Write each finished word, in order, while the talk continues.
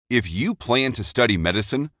If you plan to study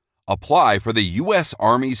medicine, apply for the U.S.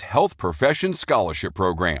 Army's Health Professions Scholarship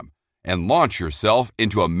Program and launch yourself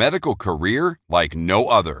into a medical career like no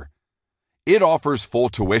other. It offers full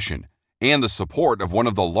tuition and the support of one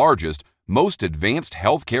of the largest, most advanced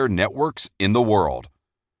healthcare networks in the world.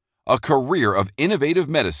 A career of innovative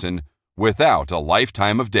medicine without a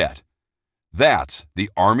lifetime of debt. That's the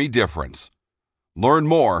Army difference. Learn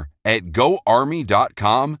more at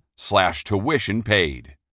goarmy.com/tuition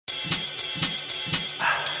paid.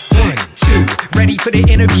 1, 2, ready for the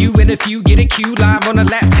interview. In a few, get a cue. Live on the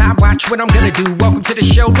laptop, watch what I'm gonna do. Welcome to the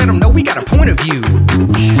show, let them know we got a point of view.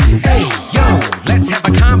 Hey, yo, let's have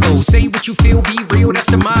a combo. Say what you feel, be real,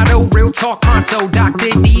 that's the motto. Real talk pronto,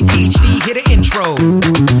 Dr. D, PhD, hit an intro.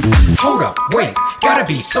 Hold up, wait, gotta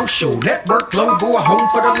be social. Network global, a home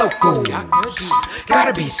for the local.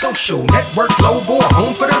 Gotta be social. Network global, a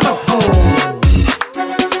home for the local.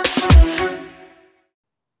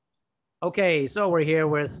 Okay, so we're here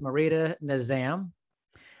with Marita Nizam,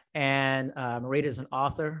 and Marita is an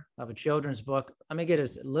author of a children's book. Let me get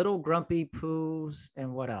this: Little Grumpy Poos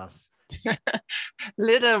and what else?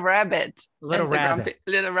 Little Rabbit. Little Rabbit.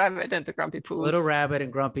 Little Rabbit and the Grumpy Poos. Little Rabbit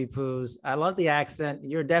and Grumpy Poos. I love the accent.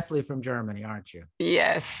 You're definitely from Germany, aren't you?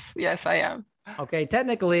 Yes, I am. Okay,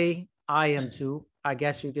 technically, I am too. I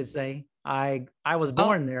guess you could say. I was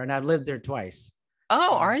born there, and I've lived there twice.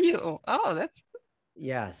 Oh, are you? Oh, that's.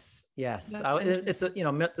 Yes. It's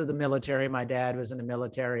through the military. My dad was in the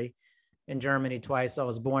military in Germany twice. So I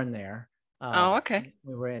was born there. Okay.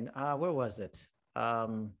 We were in where was it?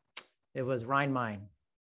 It was Rhein-Main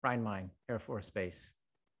Air Force Base.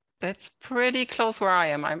 That's pretty close where I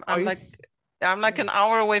am. I'm like an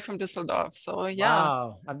hour away from Düsseldorf. So yeah.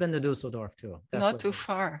 Wow, I've been to Düsseldorf too. Definitely. Not too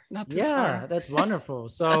far. Yeah, that's wonderful.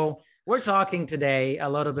 So we're talking today a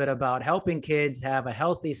little bit about helping kids have a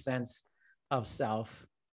healthy sense of self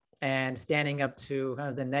and standing up to kind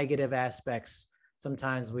of the negative aspects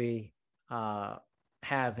sometimes we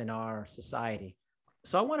have in our society.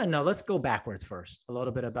 So I want to know, let's go backwards first, a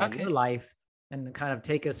little bit about your life and kind of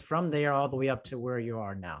take us from there all the way up to where you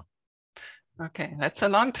are now. Okay, that's a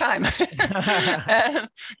long time.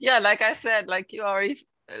 Yeah, like I said, like you already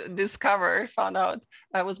found out,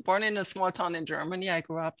 I was born in a small town in Germany. I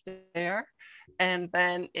grew up there. And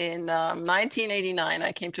then in 1989,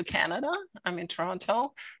 I came to Canada. I'm in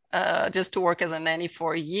Toronto, just to work as a nanny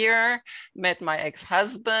for a year, met my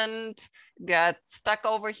ex-husband, got stuck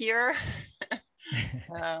over here.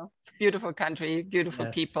 It's a beautiful country, beautiful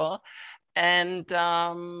people. And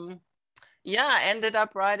ended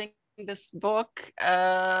up writing this book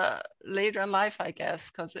later in life, I guess,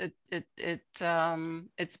 because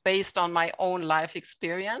it's based on my own life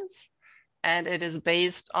experience. And it is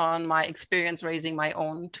based on my experience raising my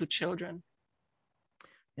own 2 children.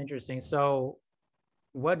 Interesting. So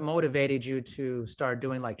what motivated you to start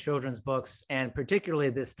doing like children's books and particularly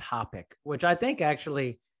this topic, which I think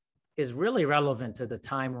actually is really relevant to the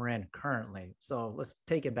time we're in currently. So let's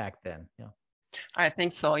take it back then. Yeah. I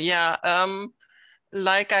think so. Yeah.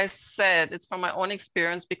 Like I said, it's from my own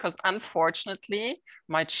experience because unfortunately,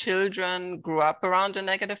 my children grew up around a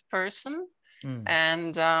negative person.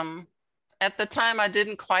 And at the time, I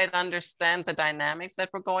didn't quite understand the dynamics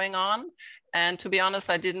that were going on. And to be honest,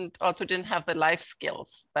 I didn't have the life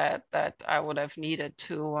skills that I would have needed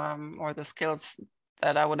to, or the skills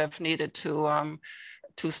that I would have needed to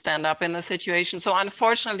stand up in the situation. So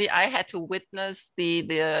unfortunately, I had to witness the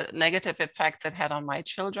negative effects it had on my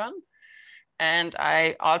children. And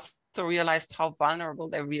I also realized how vulnerable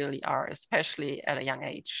they really are, especially at a young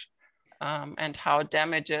age. And how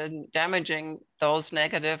damaging those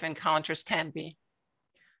negative encounters can be.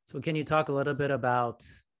 So can you talk a little bit about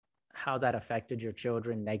how that affected your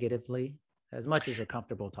children negatively, as much as you're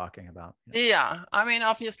comfortable talking about? Yeah, I mean,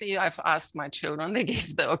 obviously I've asked my children, they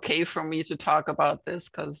gave the okay for me to talk about this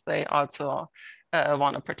because they also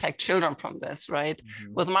want to protect children from this, right?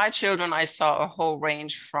 Mm-hmm. With my children, I saw a whole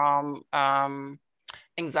range from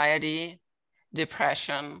anxiety,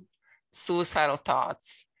 depression, suicidal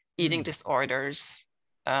thoughts, eating disorders,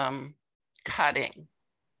 cutting.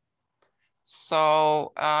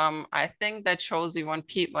 So I think that shows you when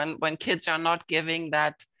kids are not giving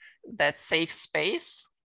that safe space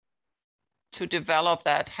to develop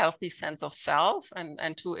that healthy sense of self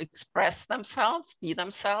and to express themselves, be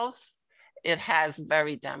themselves, it has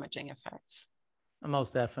very damaging effects.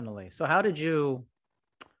 Most definitely. So how did you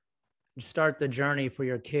start the journey for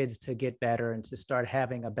your kids to get better and to start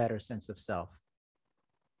having a better sense of self?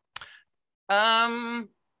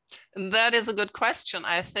 That is a good question.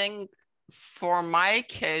 I think for my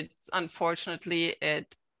kids, unfortunately,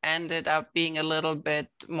 it ended up being a little bit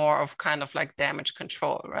more of kind of like damage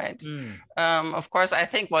control, right? Of course, I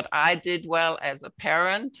think what I did well as a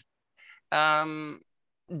parent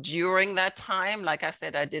during that time, like I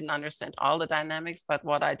said, I didn't understand all the dynamics, but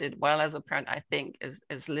what I did well as a parent, I think,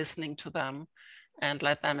 is listening to them and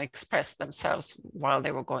let them express themselves while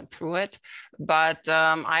they were going through it. But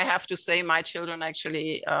I have to say my children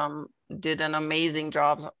actually did an amazing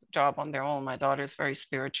job on their own. My daughter is very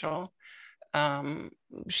spiritual.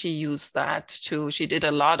 She used that too. She did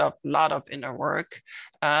a lot of inner work.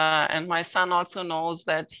 And my son also knows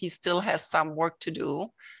that he still has some work to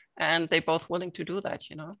do, and they're both willing to do that,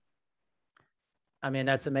 you know. I mean,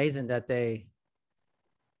 that's amazing that they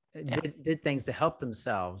did things to help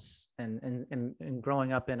themselves and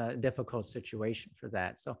growing up in a difficult situation for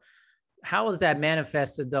that. So how is that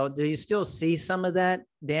manifested though? Do you still see some of that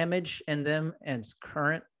damage in them and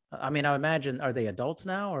current? I mean, I imagine, are they adults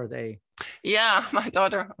now or are they? Yeah, my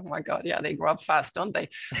daughter, oh my God, yeah, they grow up fast, don't they?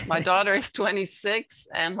 My daughter is 26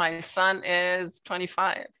 and my son is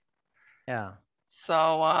 25. Yeah.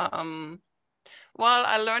 So, well,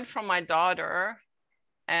 I learned from my daughter,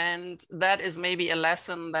 and that is maybe a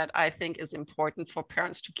lesson that I think is important for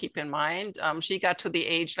parents to keep in mind. She got to the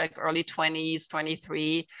age like early 20s,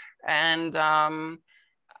 23, and I,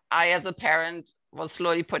 as a parent, was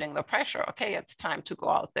slowly putting the pressure. Okay, it's time to go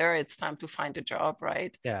out there. It's time to find a job,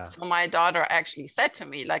 right? Yeah. So my daughter actually said to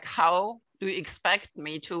me, like, how do you expect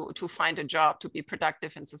me to find a job, to be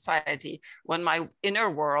productive in society when my inner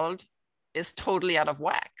world is totally out of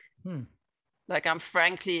whack? Like I'm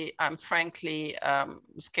frankly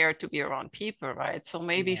scared to be around people, right? So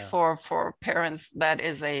maybe for parents, that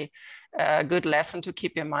is a good lesson to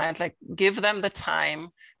keep in mind. Like give them the time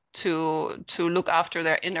to look after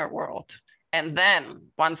their inner world. And then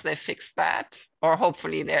once they fix that, or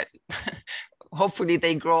hopefully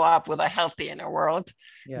they grow up with a healthy inner world,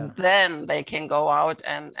 then they can go out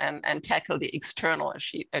and tackle the external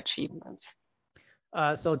achievements.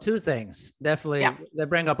 So two things, definitely, they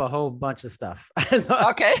bring up a whole bunch of stuff. So,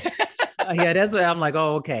 okay. Yeah, that's what I'm like,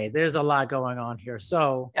 oh, okay, there's a lot going on here.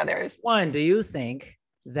 So yeah, there is. One, do you think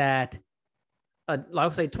that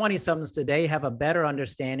like say 20-somethings today have a better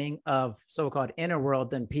understanding of so-called inner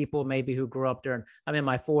world than people maybe who grew up during, I'm in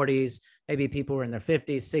my 40s, maybe people were in their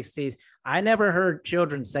 50s, 60s. I never heard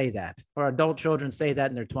children say that, or adult children say that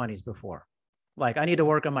in their 20s before. Like, I need to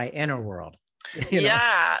work on my inner world. You know?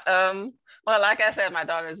 Yeah. Well, like I said, my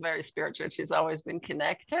daughter is very spiritual. She's always been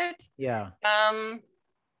connected. Yeah.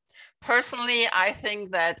 Personally, I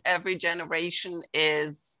think that every generation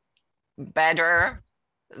is better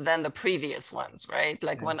than the previous ones, right?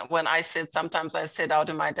 Like when I sometimes I sit out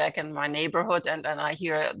in my deck in my neighborhood and I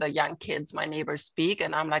hear the young kids, my neighbors speak,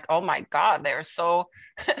 and I'm like, oh my God, they're so,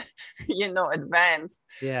 advanced.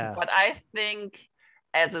 Yeah. But I think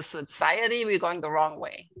as a society, we're going the wrong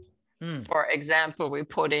way. For example, we're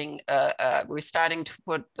starting to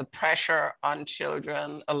put the pressure on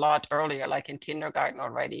children a lot earlier, like in kindergarten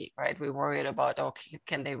already, right? We're worried about,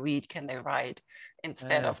 can they read, can they write,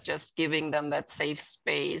 instead of just giving them that safe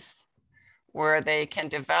space where they can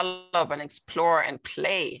develop and explore and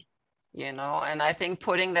play, And I think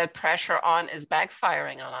putting that pressure on is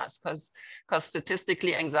backfiring on us because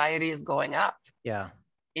statistically anxiety is going up. Yeah.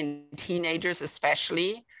 In teenagers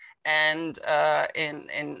especially. And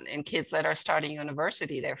in kids that are starting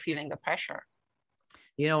university, they're feeling the pressure.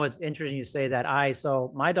 It's interesting you say that.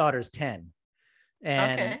 So my daughter's 10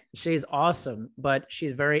 and she's awesome, but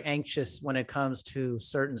she's very anxious when it comes to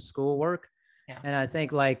certain schoolwork. Yeah. And I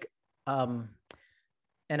think like in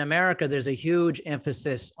America, there's a huge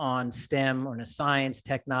emphasis on STEM or science,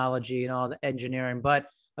 technology, and all the engineering, but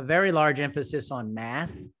a very large emphasis on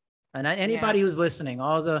math. And anybody who's listening,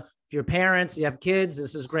 if you're parents, you have kids,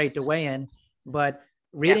 this is great to weigh in, but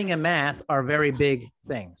reading and math are very big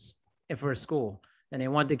things for a school. And they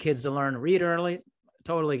want the kids to learn to read early.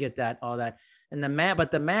 Totally get that, all that. And the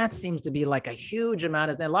math seems to be like a huge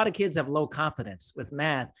amount of, a lot of kids have low confidence with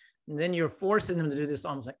math. And then you're forcing them to do this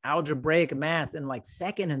almost like algebraic math in like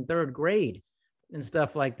second and third grade and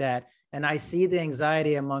stuff like that. And I see the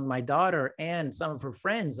anxiety among my daughter and some of her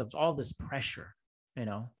friends of all this pressure,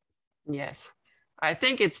 Yes, I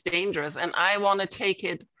think it's dangerous. And I want to take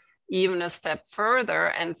it even a step further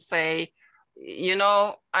and say,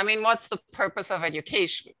 what's the purpose of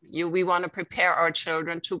education? We want to prepare our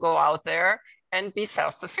children to go out there and be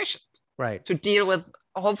self-sufficient, right? To deal with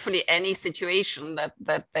hopefully any situation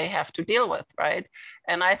that they have to deal with, right?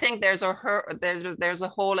 And I think there's a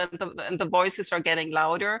hole, and the voices are getting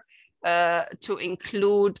louder to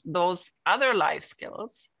include those other life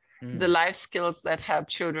skills. The life skills that help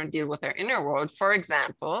children deal with their inner world. For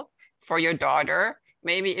example, for your daughter,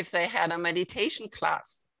 maybe if they had a meditation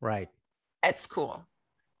class Right. at school,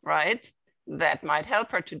 right? That might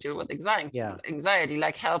help her to deal with anxiety,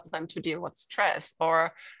 like help them to deal with stress.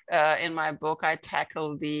 Or in my book, I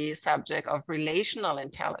tackle the subject of relational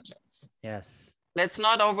intelligence. Yes. Let's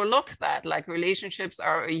not overlook that. Like relationships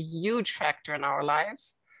are a huge factor in our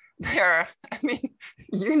lives. They're, I mean,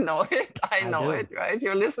 you know it, I know it, right?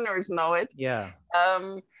 Your listeners know it. Yeah.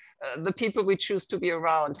 The people we choose to be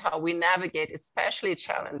around, how we navigate, especially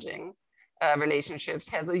challenging relationships,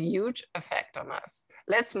 has a huge effect on us.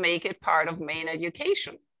 Let's make it part of main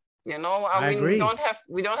education. You know, I mean, agree.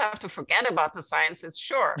 we don't have to forget about the sciences,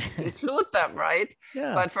 sure, include them, right?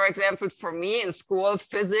 Yeah. But for example, for me in school,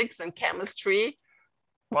 physics and chemistry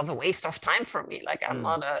was a waste of time for me. Like I'm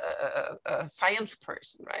not a science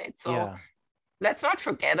person, right? So let's not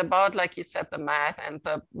forget about, like you said, the math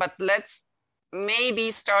but let's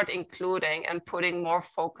maybe start including and putting more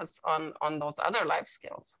focus on those other life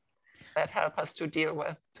skills that help us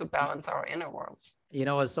to balance our inner worlds. You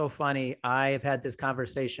know, it's so funny. I've had this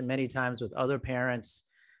conversation many times with other parents,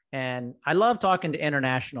 and I love talking to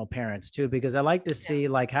international parents too, because I like to see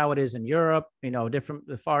like how it is in Europe, you know,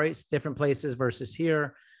 the Far East, different places versus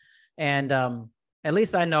here. And at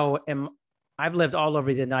least I know, I've lived all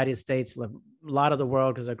over the United States, lived a lot of the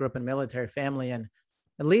world because I grew up in a military family. And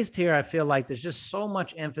at least here, I feel like there's just so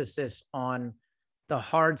much emphasis on the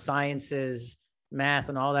hard sciences, math,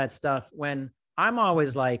 and all that stuff. When I'm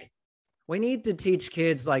always like, we need to teach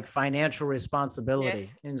kids like financial responsibility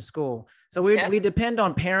in school. So we depend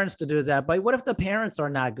on parents to do that. But what if the parents are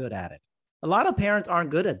not good at it? A lot of parents aren't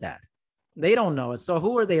good at that. They don't know it. So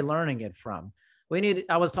who are they learning it from?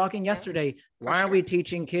 I was talking yesterday, why aren't we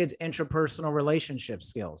teaching kids interpersonal relationship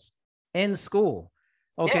skills in school?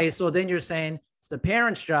 Okay, so then you're saying it's the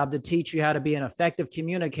parents' job to teach you how to be an effective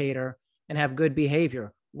communicator and have good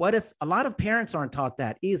behavior. What if a lot of parents aren't taught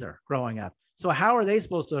that either growing up? So how are they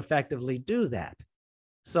supposed to effectively do that?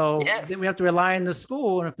 So then we have to rely on the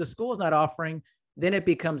school. And if the school is not offering, then it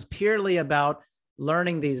becomes purely about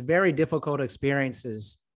learning these very difficult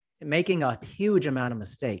experiences, making a huge amount of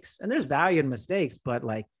mistakes. And there's value in mistakes, but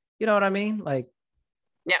like, you know what I mean? Like,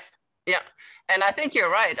 yeah. And I think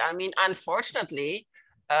you're right. I mean, unfortunately,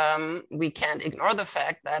 we can't ignore the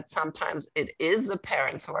fact that sometimes it is the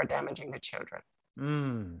parents who are damaging the children.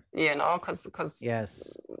 You know,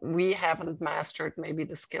 because we haven't mastered maybe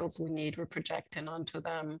the skills we need, we're projecting onto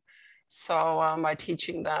them. So by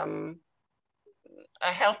teaching them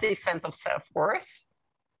a healthy sense of self-worth,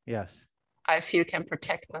 I feel can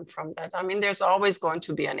protect them from that. I mean, there's always going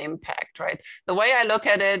to be an impact, right? The way I look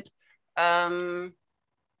at it,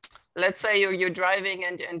 let's say you're driving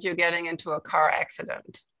and you're getting into a car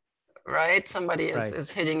accident, right? Somebody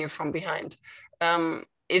is hitting you from behind.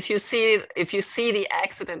 If you see the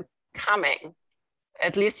accident coming,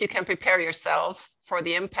 at least you can prepare yourself for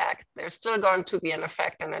the impact. There's still going to be an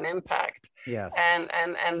effect and an impact.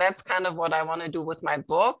 And that's kind of what I want to do with my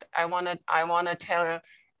book. I want to tell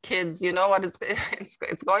kids, you know what,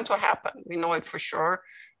 it's going to happen. We know it for sure.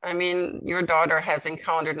 I mean, your daughter has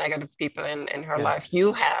encountered negative people in her life.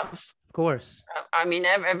 You have. Of course. I mean,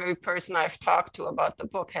 every person I've talked to about the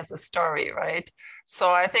book has a story, right? So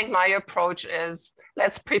I think my approach is,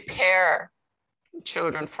 let's prepare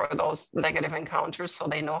children for those negative encounters so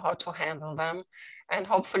they know how to handle them. And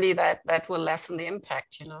hopefully that will lessen the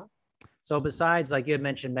impact, you know? So besides, like you had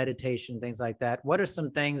mentioned, meditation, things like that, what are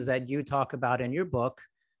some things that you talk about in your book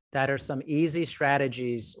that are some easy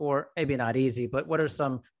strategies, or maybe not easy, but what are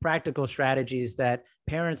some practical strategies that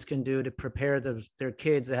parents can do to prepare their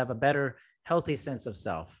kids to have a better, healthy sense of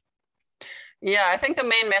self? Yeah, I think the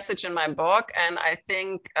main message in my book, and I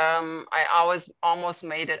think I always almost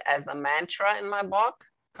made it as a mantra in my book,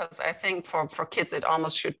 because I think for kids it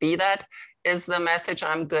almost should be that, is the message,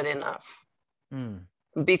 I'm good enough.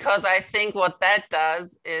 Because I think what that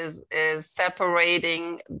does is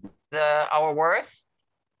separating our worth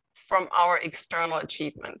from our external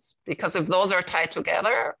achievements. Because if those are tied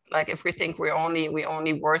together, like if we think we're only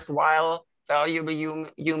worthwhile, valuable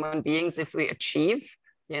human beings if we achieve,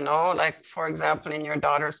 you know, like for example, in your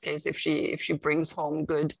daughter's case, if she brings home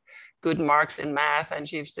good marks in math and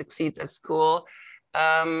she succeeds at school,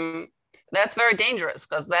 that's very dangerous,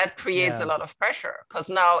 because that creates a lot of pressure. Because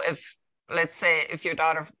now let's say if your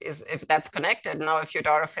daughter if that's connected, now if your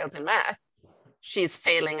daughter fails in math, she's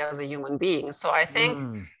failing as a human being. So I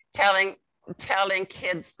think telling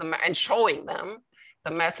kids and showing them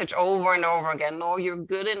the message over and over again, no, you're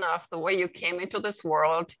good enough the way you came into this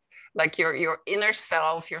world, like your inner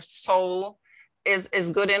self, your soul is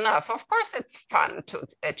good enough. Of course, it's fun to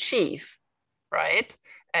achieve, right?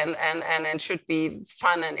 and it should be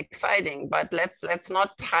fun and exciting, but let's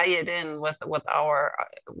not tie it in with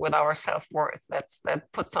our self-worth.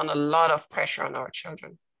 That puts on a lot of pressure on our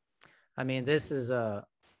children. I mean, this is a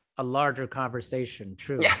larger conversation,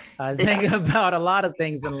 true. Yeah. I think about a lot of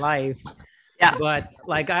things in life. Yeah. But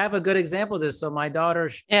like, I have a good example of this. So my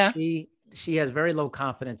daughter, Yeah. she has very low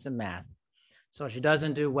confidence in math. So she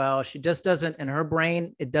doesn't do well. She just doesn't, in her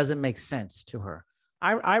brain, it doesn't make sense to her.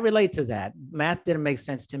 I relate to that. Math didn't make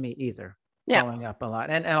sense to me either. Yeah. Growing up a lot.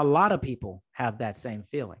 And a lot of people have that same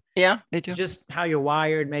feeling. Yeah, they do. Just how you're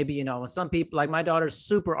wired. Maybe, you know, some people, like my daughter's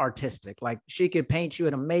super artistic. Like she could paint you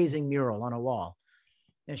an amazing mural on a wall.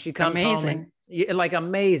 And she comes home and like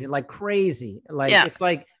amazing, like crazy. Like, it's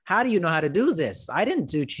like, how do you know how to do this? I didn't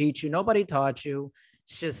teach you. Nobody taught you.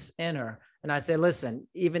 It's just in her. And I said, listen,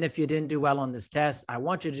 even if you didn't do well on this test, I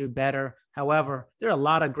want you to do better. However, there are a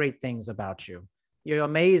lot of great things about you. You're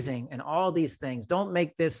amazing. And all these things, don't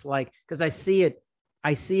make this like, because I see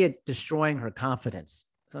it destroying her confidence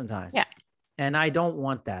sometimes. Yeah. And I don't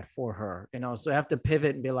want that for her, you know, so I have to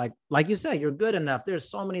pivot and be like you said, you're good enough. There's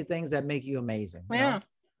so many things that make you amazing. You know?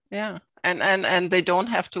 Yeah. And they don't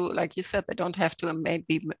have to, like you said, they don't have to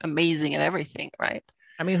be amazing at everything, right?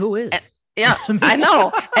 I mean, who is? Yeah, I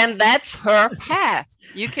know. And that's her path.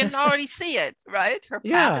 You can already see it, right? Her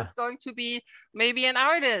path is going to be maybe an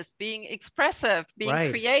artist, being expressive,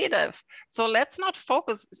 being creative. So let's not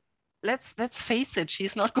focus. Let's face it.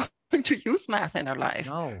 She's not going to use math in her life.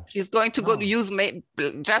 No. She's going to go use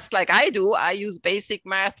just like I do. I use basic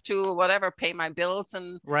math to whatever, pay my bills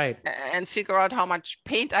and figure out how much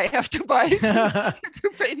paint I have to buy to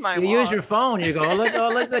paint my wall. You use your phone. You go,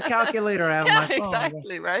 look the calculator out of my phone.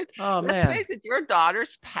 Exactly, right? Oh, let's face it, your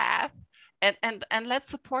daughter's path, and let's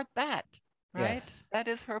support that, right? Yes. That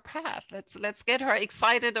is her path. Let's get her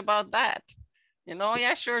excited about that. You know,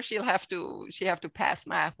 yeah, sure, she have to pass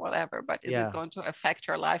math, whatever, but is it going to affect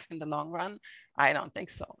her life in the long run? I don't think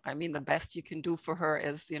so. I mean, the best you can do for her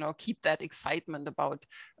is, you know, keep that excitement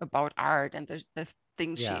about art and the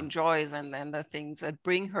things she enjoys and the things that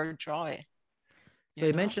bring her joy. So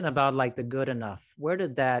you mentioned about like the good enough. Where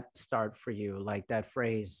did that start for you? Like that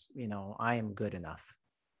phrase, you know, I am good enough.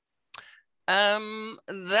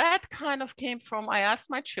 That kind of came from, I asked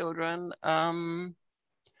my children,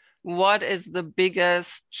 what is the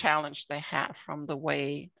biggest challenge they have from the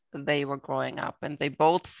way they were growing up? And they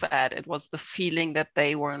both said it was the feeling that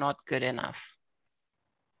they were not good enough.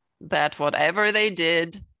 That whatever they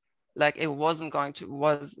did, like it was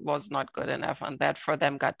not good enough. And that for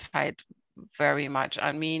them got tied very much.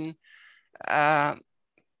 I mean,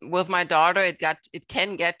 with my daughter, it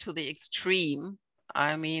can get to the extreme.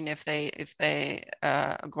 I mean, if they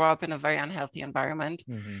grow up in a very unhealthy environment,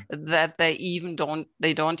 that they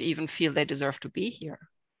don't even feel they deserve to be here.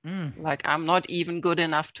 Like, I'm not even good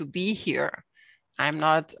enough to be here. I'm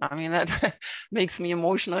not. I mean, that makes me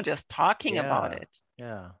emotional just talking about it.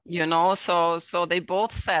 Yeah. You know, so they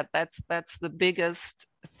both said that's the biggest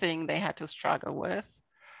thing they had to struggle with,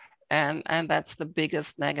 and that's the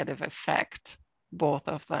biggest negative effect, both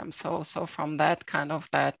of them. So from that kind of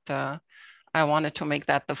I wanted to make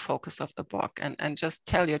that the focus of the book, and just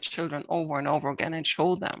tell your children over and over again and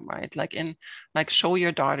show them, right? Like show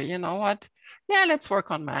your daughter, you know what? Yeah, let's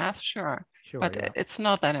work on math, sure. But it's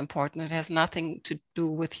not that important. It has nothing to do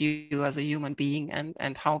with you as a human being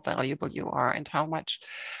and how valuable you are and how much.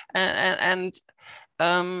 And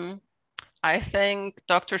I think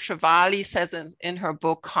Dr. Shivali says in her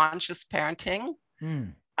book, Conscious Parenting.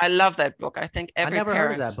 I love that book. I think every I never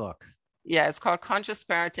parent, heard of that book. Yeah, it's called Conscious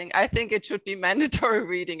Parenting. I think it should be mandatory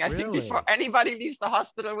reading. I think before anybody leaves the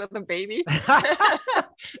hospital with a baby,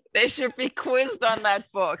 they should be quizzed on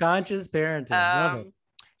that book. Conscious Parenting. Love it.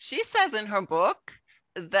 She says in her book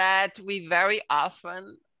that we very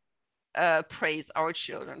often praise our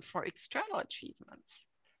children for external achievements.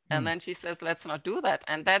 And then she says, let's not do that.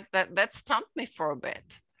 And that stumped me for a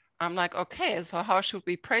bit. I'm like, okay, so how should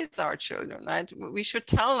we praise our children, right? We should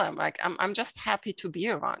tell them, like, I'm just happy to be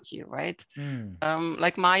around you, right?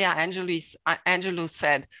 Like Maya Angelou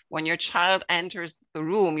said, when your child enters the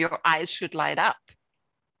room, your eyes should light up.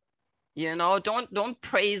 You know, don't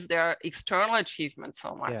praise their external achievements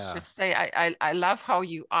so much. Just say, I love how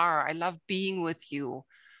you are. I love being with you.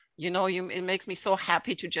 You know, it makes me so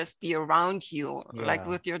happy to just be around you, like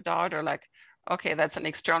with your daughter, like, okay, that's an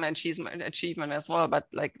external achievement as well, but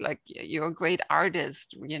like you're a great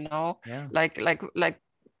artist, you know, like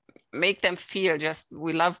make them feel just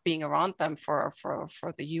we love being around them for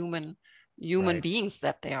the human beings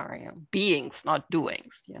that they are, you know, beings, not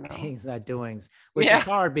doings, you know. Beings, not doings, which is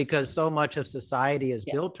hard because so much of society is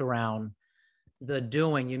built around the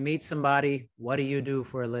doing. You meet somebody, what do you do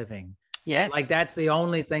for a living? Yes. Like that's the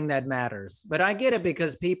only thing that matters. But I get it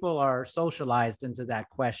because people are socialized into that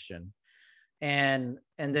question. And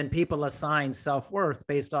then people assign self-worth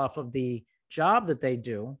based off of the job that they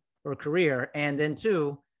do or career, and then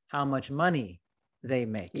too, how much money they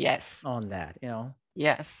make. Yes. On that, you know?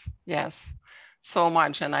 Yes, yes, so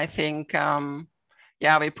much. And I think,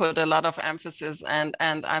 yeah, we put a lot of emphasis, and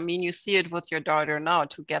I mean, you see it with your daughter now,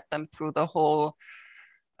 to get them through the whole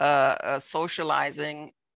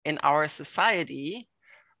socializing in our society.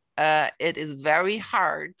 It is very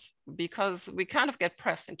hard because we kind of get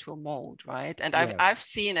pressed into a mold, right? And I've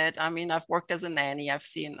seen it. I mean, I've worked as a nanny. I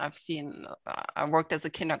worked as a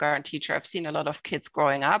kindergarten teacher. I've seen a lot of kids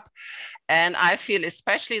growing up, and I feel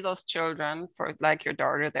especially those children, for like your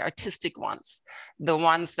daughter, the artistic ones, the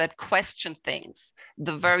ones that question things,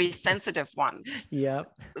 the very sensitive ones.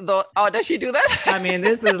 Yep. Oh, does she do that? I mean,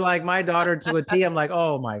 this is like my daughter to a T. I'm like,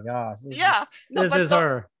 oh my gosh. This is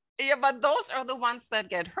her. Yeah, but those are the ones that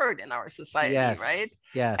get hurt in our society, right?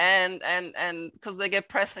 Yes. And because they get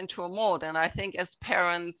pressed into a mold. And I think as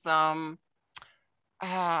parents, I'm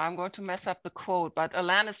going to mess up the quote, but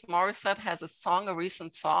Alanis Morissette has a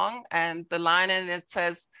recent song, and the line in it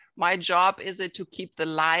says, "My job is it to keep the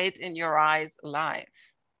light in your eyes alive."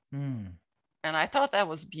 And I thought that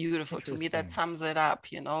was beautiful. To me, that sums it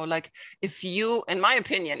up, you know, like if you, in my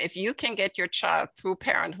opinion, if you can get your child through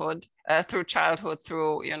parenthood, through childhood,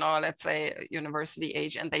 through, you know, let's say university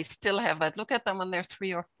age, and they still have that, look at them when they're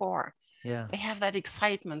 3 or 4. Yeah. They have that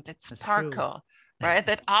excitement, that sparkle, right?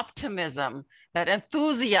 That optimism, that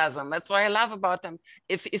enthusiasm. That's what I love about them.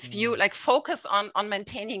 If you like focus on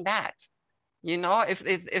maintaining that, you know,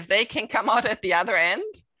 if they can come out at the other end,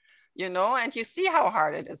 you know, and you see how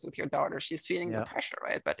hard it is with your daughter. She's feeling the pressure,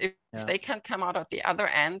 right? But if they can come out at the other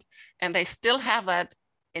end and they still have that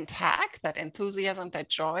intact, that enthusiasm, that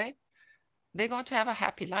joy, they're going to have a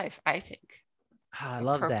happy life, I think. I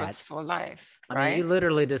love that. Purposeful life, right? I mean, you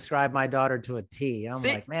literally described my daughter to a T. I'm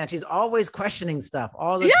like, man, she's always questioning stuff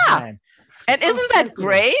all the time. And isn't that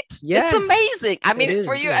great? Yes. It's amazing. I mean,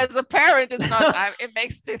 for you as a parent, it's not, it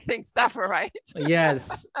makes you think stuff, right?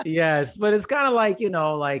 Yes. But it's kind of like, you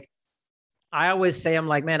know, like, I always say, I'm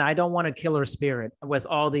like, man, I don't want to kill her spirit with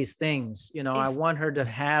all these things. You know, I want her to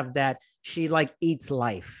have that. She like eats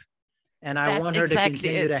life. And I want her to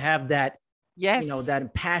continue to have that, you know,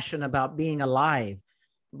 that passion about being alive.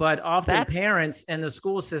 But often parents and the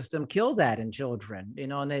school system kill that in children, you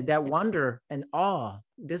know, and that wonder and awe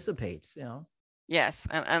dissipates, you know? Yes.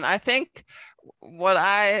 And I think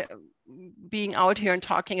being out here and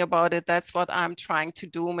talking about it, that's what I'm trying to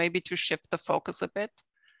do, maybe to shift the focus a bit,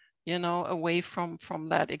 you know, away from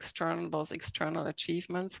those external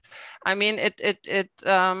achievements. I mean,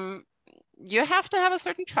 you have to have a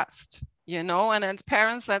certain trust, you know, and as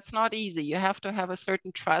parents, that's not easy. You have to have a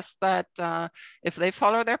certain trust that if they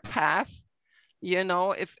follow their path, you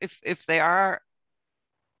know, if they are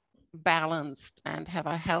balanced and have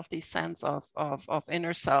a healthy sense of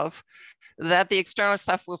inner self, that the external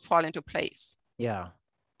stuff will fall into place. Yeah.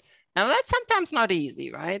 And that's sometimes not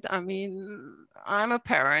easy, right? I mean, I'm a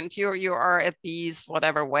parent. You are at these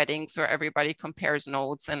whatever weddings where everybody compares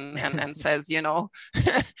notes and says, you know,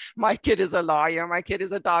 my kid is a lawyer, my kid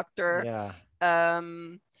is a doctor. Yeah.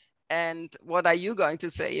 And what are you going to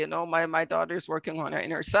say? You know, my daughter's working on her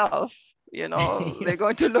inner self. You know, they're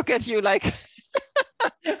going to look at you like,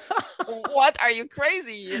 what, are you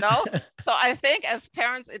crazy? You know? So I think as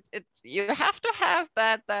parents, you have to have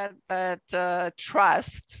that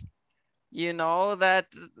trust. You know, that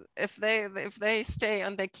if they stay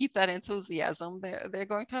and they keep that enthusiasm, they're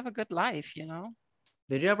going to have a good life, you know.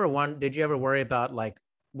 Did you ever worry about like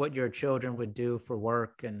what your children would do for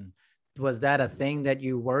work? And was that a thing that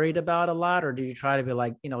you worried about a lot? Or did you try to be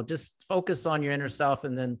like, you know, just focus on your inner self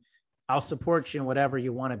and then I'll support you in whatever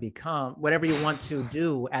you want to become, whatever you want to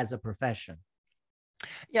do as a profession?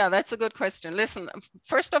 Yeah, that's a good question. Listen,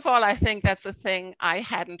 first of all, I think that's a thing I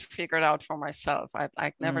hadn't figured out for myself.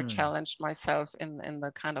 I never challenged myself in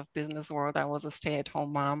the kind of business world. I was a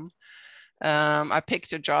stay-at-home mom. I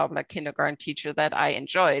picked a job like kindergarten teacher that I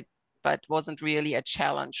enjoyed, but wasn't really a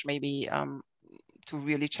challenge, maybe to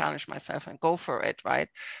really challenge myself and go for it, right?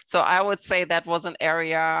 So I would say that was an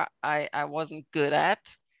area I wasn't good at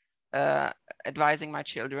advising my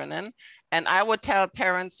children in. And I would tell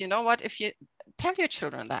parents, you know what, if you tell your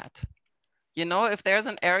children that, you know, if there's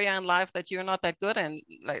an area in life that you're not that good in,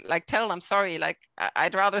 like tell them, sorry, like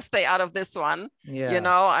I'd rather stay out of this one. You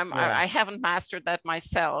know, I haven't mastered that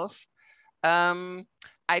myself.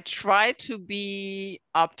 I try to be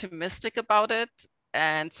optimistic about it.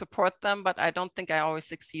 and support them, but I don't think I always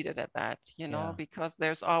succeeded at that, you know, Yeah. because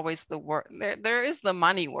there's always the work. There is the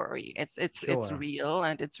money worry. It's Sure. real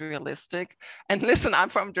and it's realistic. And listen, I'm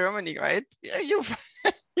from Germany, right? Yeah,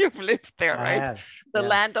 you've lived there, I right? have. The Yeah.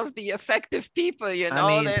 land of the effective people, you I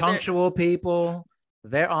know. mean, punctual people,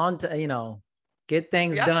 they're on to, you know, get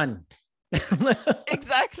things Yeah. done.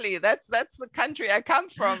 Exactly. That's the country I come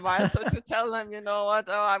from, right? So to tell them, you know what,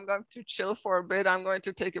 oh, I'm going to chill for a bit, I'm going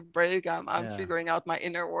to take a break, I'm Yeah. figuring out my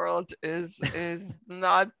inner world is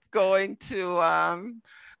not going to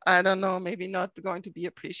I don't know, maybe not going to be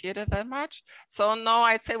appreciated that much. So no,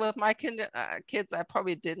 I'd say with my kids, I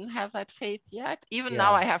probably didn't have that faith yet. Even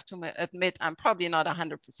now, Yeah. I have to admit, I'm probably not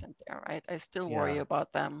 100% there, right? I still worry Yeah.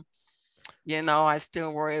 about them. You know, I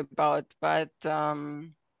still worry about, but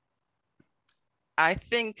I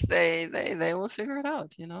think they will figure it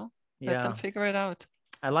out, you know. Let them Yeah. figure it out.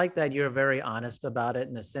 I like that you're very honest about it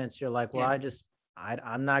in the sense you're like, well, Yeah.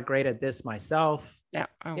 I'm not great at this myself. Yeah.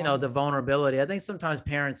 You know, the vulnerability. I think sometimes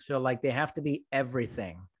parents feel like they have to be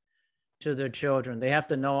everything to their children. They have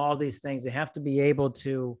to know all these things. They have to be able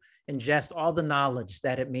to ingest all the knowledge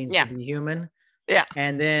that it means to be human. Yeah.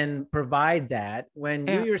 And then provide that when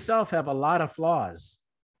you yourself have a lot of flaws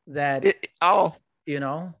that, you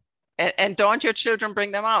know. And don't your children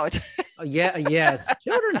bring them out? Yeah, yes.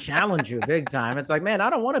 Children challenge you big time. It's like, man, I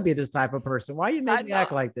don't want to be this type of person. Why you make me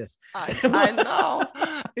act like this? I know,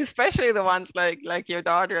 especially the ones like your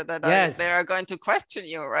daughter that they are going to question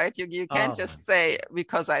you, right? You can't just say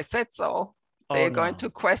because I said so. They're going to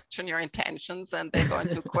question your intentions, and they're going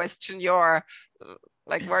to question your,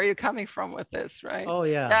 like, where are you coming from with this, right? Oh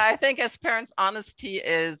yeah. Yeah, I think as parents, honesty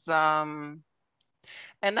is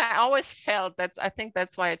and I always felt I think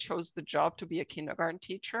that's why I chose the job to be a kindergarten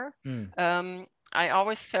teacher. I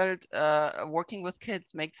always felt working with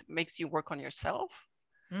kids makes you work on yourself.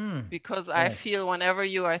 Because I feel whenever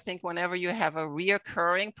you have a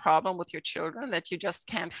reoccurring problem with your children that you just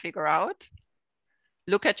can't figure out,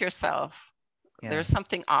 look at yourself. There's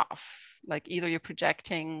something off. Like either you're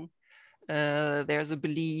projecting, there's a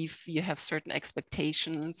belief, you have certain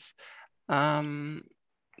expectations.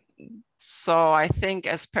 So I think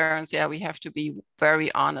as parents, we have to be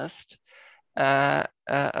very honest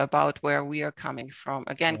about where we are coming from.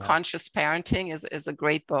 Again, Conscious Parenting is a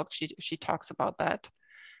great book. She talks about that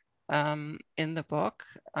in the book.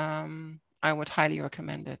 I would highly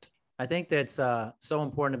recommend it. I think that's so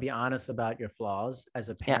important to be honest about your flaws as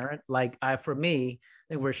a parent. Like for me,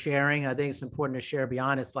 I think we're sharing. I think it's important to share, be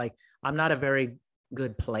honest. Like I'm not a very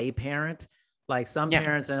good play parent. Like some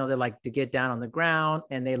parents, I know they like to get down on the ground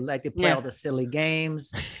and they like to play all the silly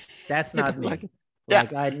games. That's not me.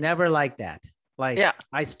 Like I never liked that. Like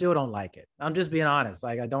I still don't like it. I'm just being honest.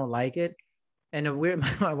 Like I don't like it. And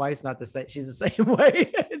my wife's not the same. She's the same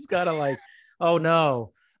way. It's kind of like, oh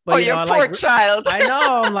no. But you know, poor child. I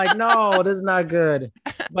know. I'm like, no, this is not good.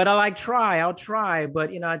 But I'll try.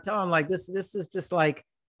 But you know, I tell them like this is just like,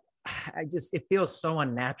 it feels so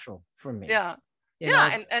unnatural for me. Yeah.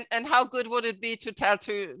 And how good would it be to tell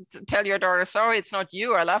your daughter, sorry, it's not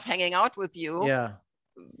you. I love hanging out with you. Yeah.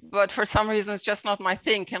 But for some reason, it's just not my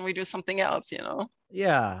thing. Can we do something else, you know?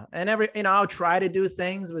 Yeah. And I'll try to do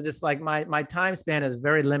things, but just like my time span is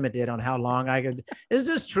very limited on how long I could. It's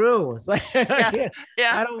just true. It's like, I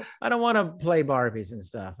don't want to play Barbies and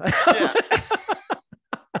stuff.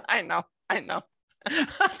 I know.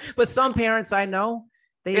 But some parents I know,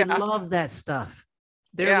 they love that stuff.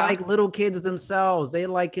 They're like little kids themselves. They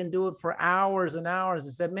can do it for hours and hours.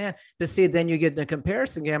 And said, man, but see, then you get the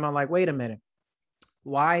comparison game. I'm like, wait a minute.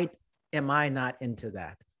 Why am I not into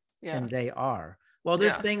that? And they are. Well,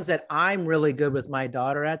 there's things that I'm really good with my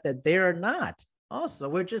daughter at that they're not.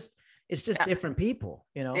 Also, it's just different people,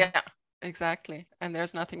 you know? Yeah, exactly. And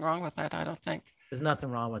there's nothing wrong with that, I don't think. There's nothing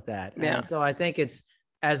wrong with that. Yeah. And so I think it's,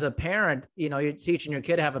 as a parent, you know, you're teaching your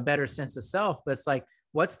kid to have a better sense of self, but it's like,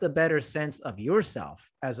 what's the better sense of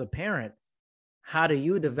yourself as a parent? How do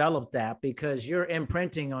you develop that? Because you're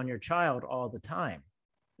imprinting on your child all the time.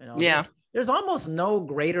 You know, there's almost no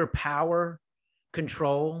greater power,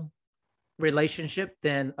 control, relationship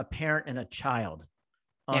than a parent and a child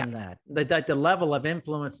on that. The level of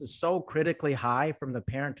influence is so critically high from the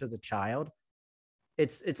parent to the child.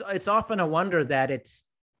 It's often a wonder that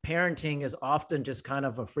parenting is often just kind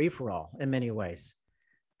of a free-for-all in many ways.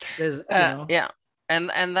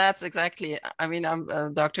 And that's exactly, I mean,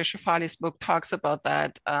 Dr. Shafali's book talks about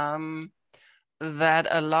that, that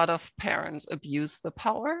a lot of parents abuse the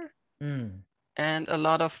power. And a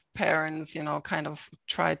lot of parents, you know, kind of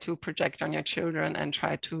try to project on your children and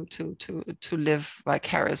try to live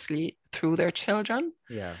vicariously through their children.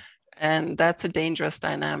 Yeah. And that's a dangerous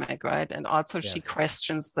dynamic, right? And also Yes. she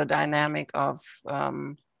questions the dynamic of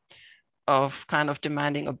kind of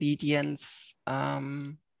demanding obedience,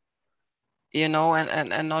 you know,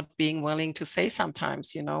 and not being willing to say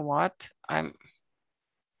sometimes, you know what, I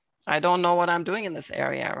don't know what I'm doing in this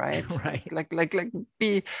area, right? Right.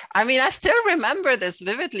 I mean, I still remember this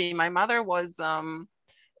vividly. My mother was,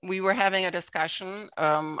 we were having a discussion.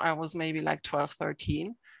 I was maybe like 12,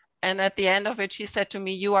 13. And at the end of it, she said to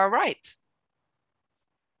me, "You are right."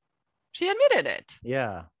 She admitted it.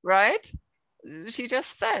 Yeah. Right? She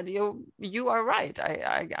just said, you are right.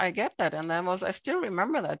 I get that. And I still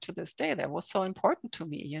remember that to this day. That was so important to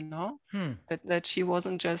me, you know, that she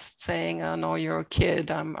wasn't just saying, "Oh, no, you're a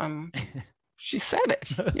kid. She said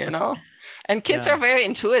it, you know. And kids are very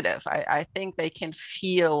intuitive. I think they can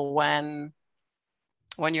feel when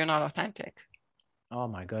you're not authentic. Oh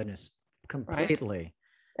my goodness. Completely. Right?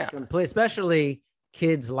 Yeah. Especially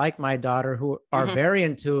kids like my daughter who are very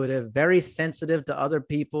intuitive, very sensitive to other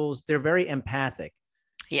people's, they're very empathic.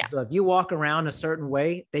 Yeah. So if you walk around a certain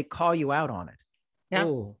way, they call you out on it. Yeah.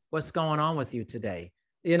 Oh, what's going on with you today?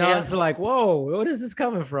 You know, it's like, whoa, what is this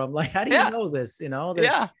coming from? Like, how do you know this? You know,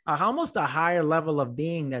 there's almost a higher level of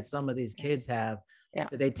being that some of these kids have,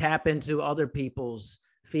 that they tap into other people's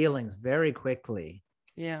feelings very quickly.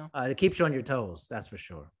 Yeah. It keeps you on your toes. That's for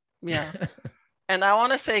sure. Yeah. And I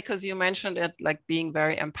want to say, because you mentioned it, like being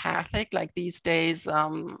very empathic, like these days,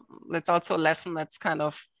 that's also a lesson that's kind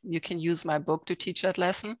of, you can use my book to teach that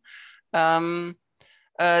lesson.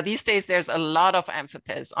 These days, there's a lot of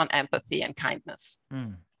emphasis on empathy and kindness.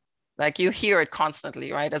 Like you hear it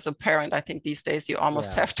constantly, right? As a parent, I think these days you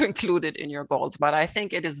almost have to include it in your goals, but I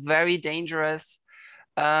think it is very dangerous.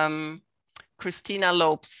 Christina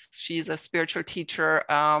Lopes, she's a spiritual teacher.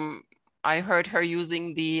 I heard her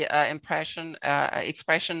using the expression, a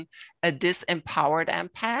disempowered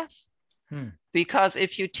empath. Because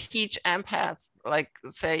if you teach empaths, like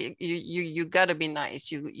say, you gotta be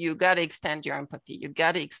nice, you gotta extend your empathy, you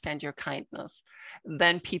gotta extend your kindness,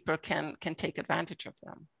 then people can take advantage of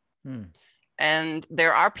them. And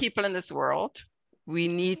there are people in this world, we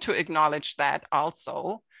need to acknowledge that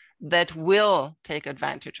also, that will take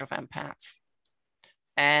advantage of empaths.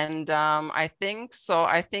 And I think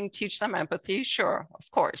teach them empathy, sure,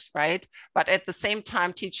 of course, right? But at the same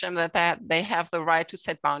time, teach them that they have the right to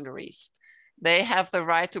set boundaries. They have the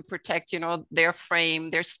right to protect, you know, their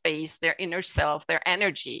frame, their space, their inner self, their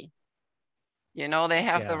energy. You know, they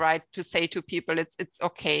have the right to say to people, it's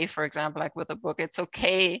okay, for example, like with a book, it's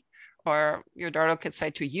okay. Or your daughter could say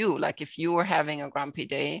to you, like if you were having a grumpy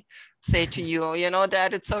day, say to you, you know,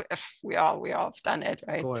 Dad, it's so, we all have done it,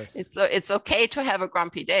 right? It's okay to have a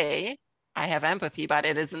grumpy day. I have empathy, but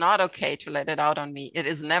it is not okay to let it out on me. It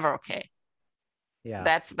is never okay. Yeah,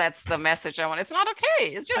 that's the message I want. It's not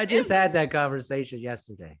okay. It's just. I just had that conversation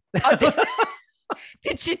yesterday. Oh,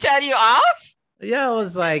 did she tell you off? Yeah, it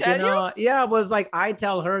was like, you know, it was like, I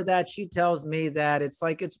tell her that, she tells me that. It's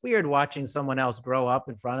like, it's weird watching someone else grow up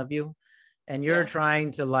in front of you and you're trying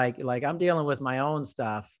to like I'm dealing with my own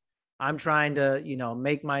stuff. I'm trying to, you know,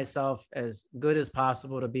 make myself as good as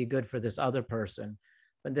possible to be good for this other person.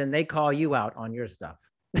 But then they call you out on your stuff.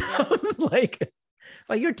 It's like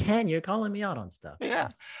you're 10, you're calling me out on stuff. Yeah.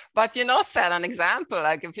 But, you know, set an example,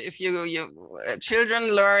 like if you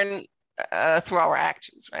children learn through our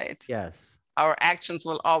actions, right? Yes. Our actions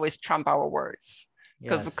will always trump our words.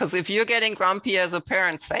 Because if you're getting grumpy as a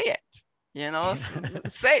parent, say it, you know,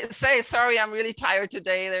 say, sorry, I'm really tired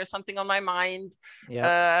today. There's something on my mind.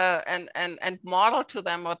 And model to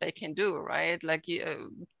them what they can do, right? Like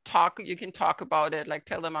you can talk about it, like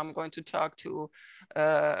tell them I'm going to talk to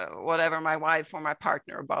whatever, my wife or my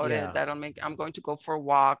partner about it. I'm going to go for a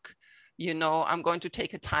walk. You know, I'm going to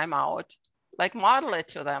take a time out. Like model it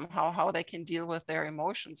to them, how they can deal with their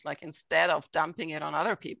emotions, like instead of dumping it on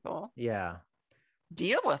other people. Yeah.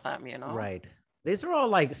 Deal with them, you know? Right. These are all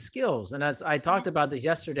like skills. And as I talked about this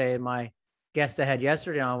yesterday, my guest I had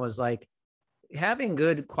yesterday on was like having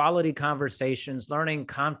good quality conversations, learning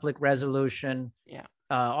conflict resolution. Yeah.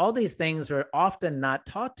 All these things are often not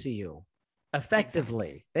taught to you effectively.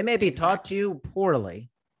 Exactly. They may be taught to you poorly.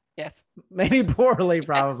 Yes. Maybe poorly,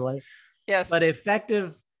 probably. Yes. But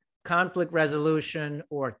effective conflict resolution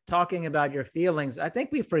or talking about your feelings, I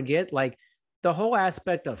think we forget like the whole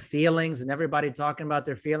aspect of feelings and everybody talking about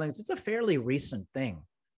their feelings. It's a fairly recent thing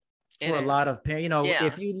for a lot of parents. You know,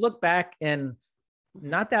 if you look back in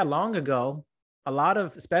not that long ago, a lot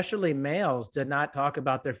of, especially males, did not talk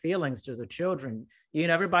about their feelings to their children. You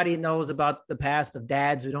know, everybody knows about the past of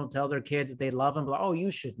dads who don't tell their kids that they love them. But, oh,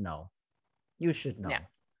 you should know. You should know. Yeah.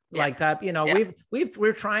 like type, you know,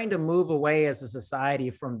 we're trying to move away as a society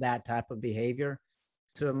from that type of behavior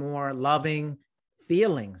to a more loving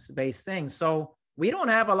feelings based thing. So we don't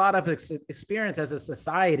have a lot of experience as a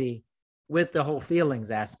society with the whole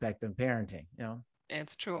feelings aspect of parenting, you know.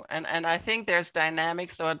 It's true. And I think there's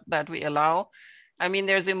dynamics that we allow. I mean,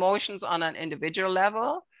 there's emotions on an individual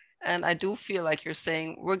level. And I do feel like you're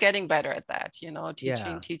saying we're getting better at that, you know,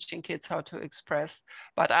 teaching kids how to express.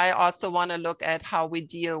 But I also want to look at how we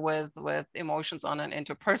deal with emotions on an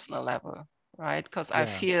interpersonal level, right? Because I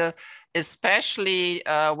feel, especially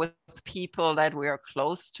with people that we are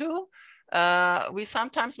close to, we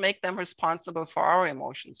sometimes make them responsible for our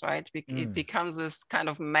emotions, right? It becomes this kind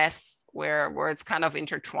of mess where it's kind of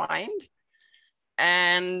intertwined.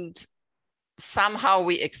 And somehow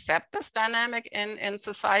we accept this dynamic in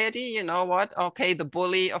society. You know what? Okay, the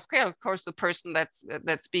bully, of course, the person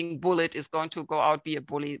that's being bullied is going to go out, be a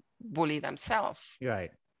bully themselves.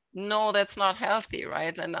 Right. No, that's not healthy,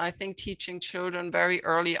 right? And I think teaching children very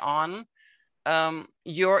early on,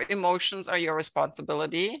 your emotions are your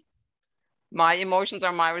responsibility. My emotions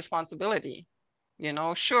are my responsibility. You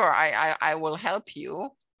know, sure, I will help you,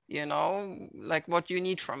 you know, like what you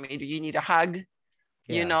need from me. Do you need a hug?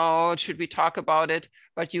 You know, should we talk about it?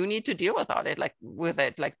 But you need to deal without it, like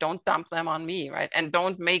don't dump them on me, right? And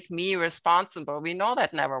don't make me responsible. We know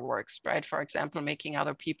that never works, right? For example, making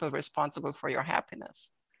other people responsible for your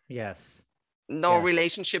happiness. Yes. No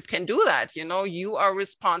relationship can do that. You know, you are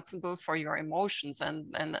responsible for your emotions,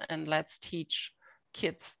 and let's teach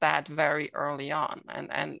kids that very early on.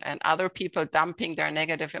 And other people dumping their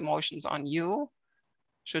negative emotions on you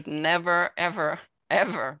should never, ever,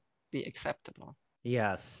 ever be acceptable.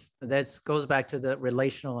 Yes, that goes back to the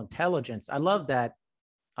relational intelligence. I love that.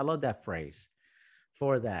 I love that phrase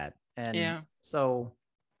for that. And so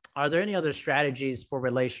are there any other strategies for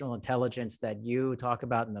relational intelligence that you talk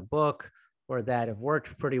about in the book or that have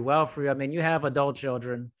worked pretty well for you? I mean, you have adult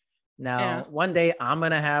children. Now, one day I'm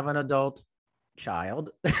going to have an adult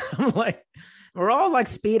child. Like, we're all like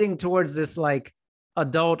speeding towards this like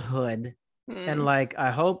adulthood. And like,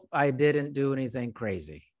 I hope I didn't do anything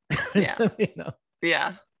crazy. You know?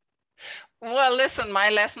 Yeah. Well, listen,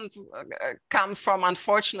 my lessons come from,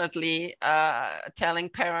 unfortunately, telling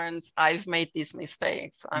parents I've made these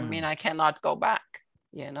mistakes. I mean, I cannot go back,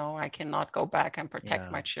 you know, I cannot go back and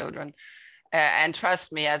protect my children. And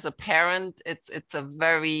trust me, as a parent, it's a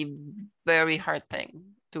very, very hard thing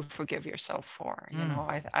to forgive yourself for. You know,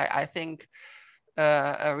 I think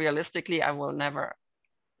realistically, I will never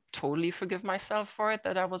totally forgive myself for it,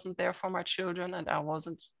 that I wasn't there for my children and I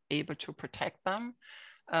wasn't able to protect them.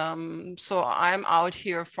 So I'm out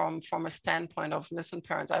here from a standpoint of, listen,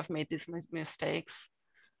 parents, I've made these mistakes,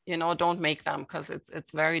 you know, don't make them, because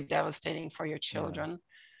it's very devastating for your children.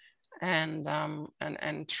 And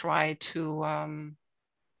try to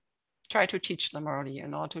teach them early, you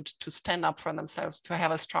know, to stand up for themselves, to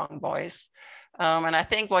have a strong voice. And I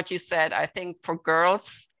think what you said, I think for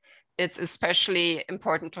girls, it's especially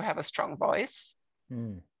important to have a strong voice,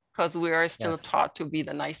 because we are still taught to be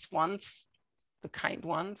the nice ones, the kind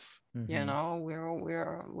ones. You know,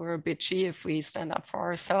 we're bitchy if we stand up for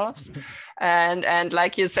ourselves. And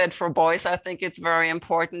like you said, for boys, I think it's very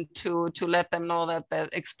important to let them know that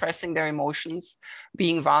expressing their emotions,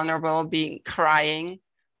 being vulnerable, crying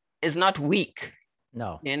is not weak.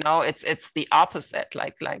 No, you know, it's the opposite.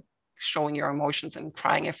 Like showing your emotions and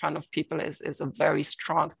crying in front of people is a very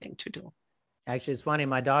strong thing to do. Actually, it's funny.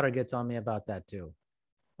 My daughter gets on me about that too.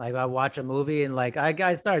 Like, I watch a movie and like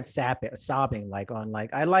I start sobbing like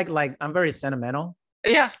I'm very sentimental.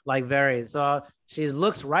 Yeah. Like very. So she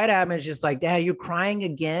looks right at me and she's like, Dad, you crying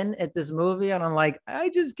again at this movie? And I'm like, I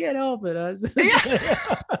just can't help it.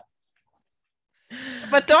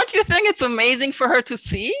 But don't you think it's amazing for her to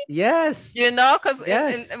see? Yes. You know, because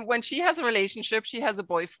when she has a relationship, she has a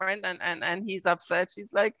boyfriend and he's upset.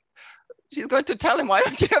 She's like, she's going to tell him, why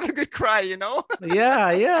don't you have a good cry, you know?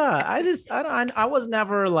 Yeah. I was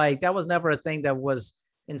never like, that was never a thing that was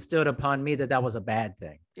instilled upon me that was a bad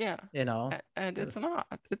thing. Yeah. You know? And it's not.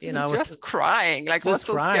 It's just crying. Like, what's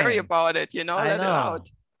so scary about it, you know? Let it out.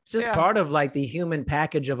 It's just part of like the human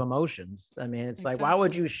package of emotions. I mean, it's like, why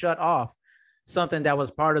would you shut off something that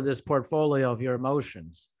was part of this portfolio of your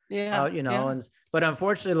emotions? You know, but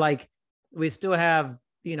unfortunately, like, we still have,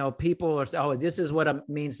 you know, people are saying, oh, this is what it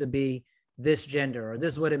means to be this gender, or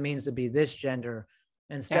this is what it means to be this gender,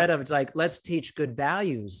 instead of it's like, let's teach good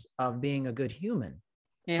values of being a good human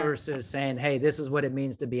versus saying, hey, this is what it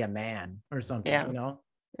means to be a man or something, you know?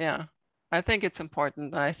 Yeah, I think it's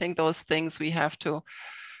important. I think those things we have to,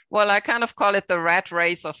 well, I kind of call it the rat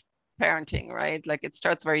race of parenting, right? Like it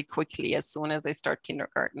starts very quickly as soon as they start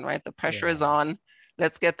kindergarten, right? The pressure is on.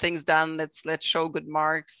 Let's get things done. Let's show good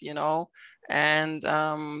marks, you know, and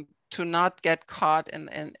to not get caught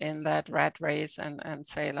in that rat race and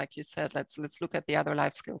say, like you said, let's look at the other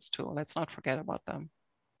life skills too. Let's not forget about them.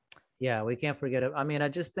 Yeah, we can't forget it. I mean, I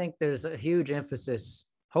just think there's a huge emphasis,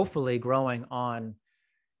 hopefully growing on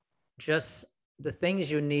just the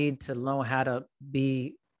things you need to know how to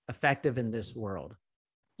be effective in this world.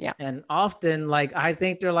 Yeah. And often, like, I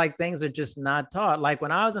think they're like things are just not taught. Like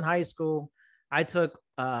when I was in high school, I took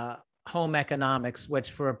home economics, which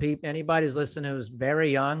for people, anybody who's listening who's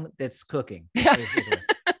very young, it's cooking.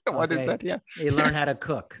 What is that? Yeah. You learn how to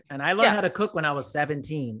cook. And I learned how to cook when I was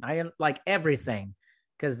 17. I like everything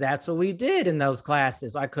because that's what we did in those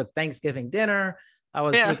classes. I cooked Thanksgiving dinner. I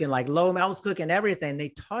was cooking like I was cooking everything.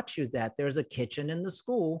 They taught you that there's a kitchen in the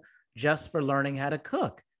school just for learning how to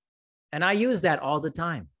cook. And I use that all the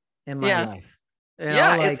time in my life. You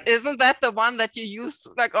know, like, isn't that the one that you use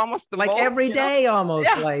like almost the like most, every day almost?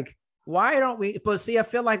 Yeah. Like, why don't we? But see, I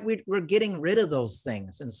feel like we're getting rid of those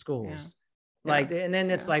things in schools. Yeah. Like, and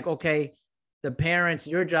then it's like, okay, the parents,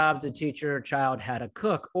 your job to teach your child how to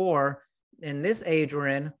cook, or in this age we're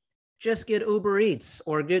in, just get Uber Eats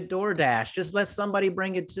or get DoorDash. Just let somebody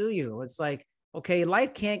bring it to you. It's like, okay,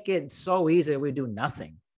 life can't get so easy we do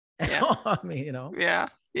nothing. Yeah. I mean, you know. Yeah.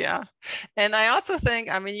 Yeah. And I also think,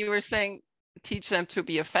 I mean, you were saying teach them to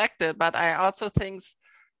be effective, but I also think,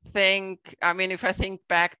 I mean, if I think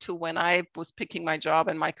back to when I was picking my job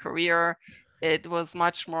and my career, it was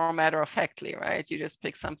much more matter of factly, right? You just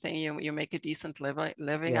pick something, you make a decent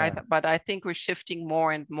living. Yeah. But I think we're shifting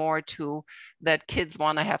more and more to that kids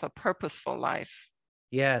want to have a purposeful life.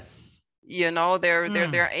 Yes. You know,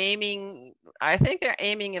 they're aiming, I think they're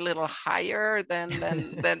aiming a little higher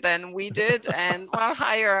than we did. And well,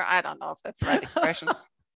 higher, I don't know if that's the right expression.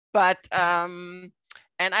 But and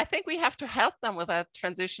I think we have to help them with that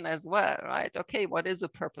transition as well, right? Okay, what is a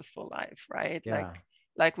purposeful life, right? Yeah.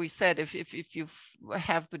 Like we said, if you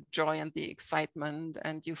have the joy and the excitement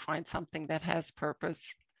and you find something that has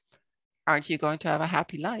purpose, aren't you going to have a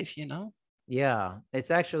happy life, you know? Yeah,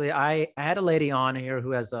 it's actually, I had a lady on here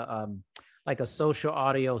who has a like a social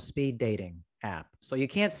audio speed dating app. So you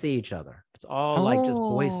can't see each other. It's all like just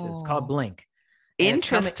voices. It's called Blink. And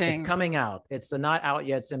interesting. It's coming out. It's not out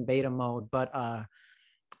yet. It's in beta mode, but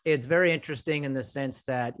it's very interesting in the sense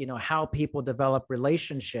that, you know, how people develop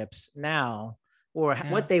relationships now, or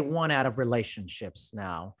what they want out of relationships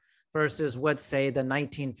now versus what, say, the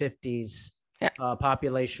 1950s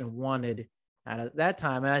population wanted out of that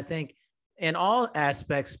time. And I think in all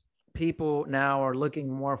aspects, people now are looking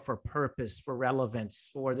more for purpose, for relevance,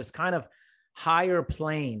 for this kind of higher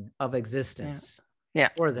plane of existence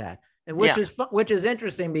for that. And which is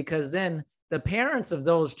interesting because then the parents of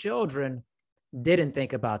those children didn't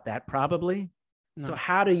think about that probably. No. So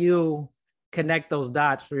how do you connect those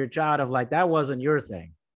dots for your child of like, that wasn't your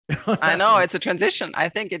thing? I know, it's a transition. I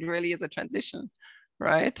think it really is a transition,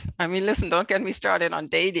 right? I mean, listen, don't get me started on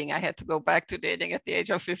dating. I had to go back to dating at the age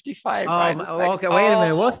of 55. Right? Okay, wait a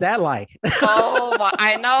minute. What's that like?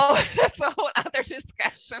 I know. That's a whole other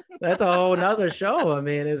discussion. That's a whole nother show. I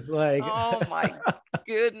mean, it's like... Oh my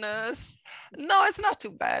goodness. No, it's not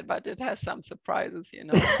too bad, but it has some surprises, you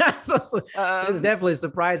know. It's definitely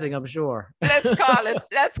surprising, I'm sure. let's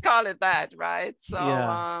call it that, right?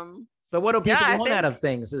 So but what do people want out of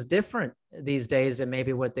things is different these days than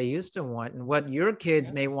maybe what they used to want. And what your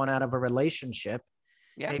kids may want out of a relationship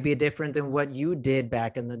may be different than what you did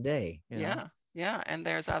back in the day. You know? Yeah. And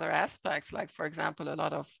there's other aspects, like, for example, a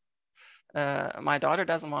lot of my daughter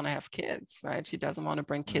doesn't want to have kids, right? She doesn't want to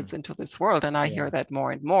bring kids into this world. And I hear that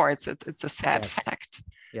more and more. It's a sad fact.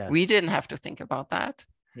 Yes. We didn't have to think about that.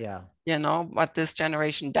 Yeah. You know, but this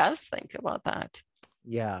generation does think about that.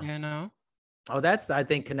 Yeah. You know? Oh, that's, I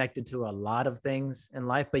think, connected to a lot of things in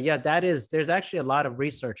life. But yeah, there's actually a lot of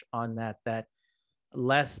research on that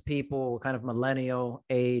less people, kind of millennial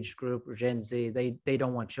age group, or Gen Z, they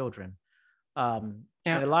don't want children. A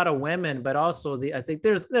lot of women, but also I think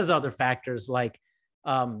there's other factors like,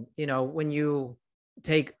 you know, when you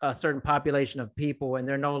take a certain population of people and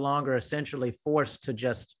they're no longer essentially forced to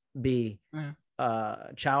just be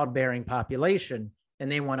childbearing population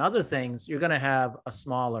and they want other things, you're going to have a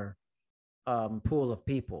smaller pool of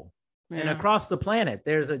people. And across the planet,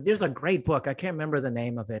 there's a great book. I can't remember the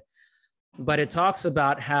name of it, but it talks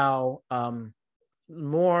about how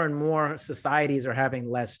more and more societies are having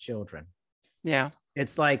less children. Yeah.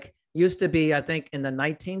 It's like used to be, I think in the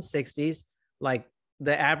 1960s, like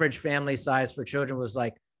the average family size for children was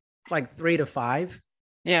like 3 to 5.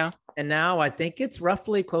 Yeah. And now I think it's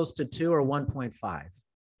roughly close to 2 or 1.5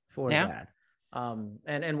 for that.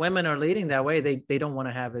 And women are leading that way. They don't want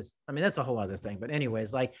to have this. I mean, that's a whole other thing. But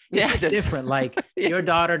anyways, like it's just different. Like your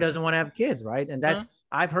daughter doesn't want to have kids, right? And that's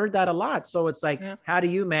I've heard that a lot. So it's like, how do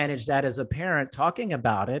you manage that as a parent, talking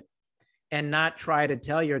about it and not try to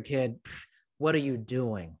tell your kid, what are you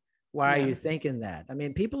doing? Why are you thinking that? I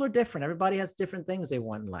mean, people are different. Everybody has different things they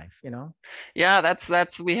want in life, you know? Yeah,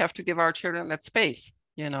 that's we have to give our children that space.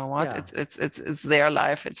 You know what? Yeah. It's their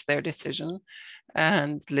life, it's their decision,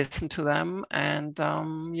 and listen to them, and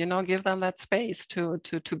you know, give them that space to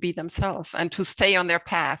be themselves and to stay on their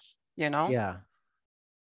path, you know? Yeah.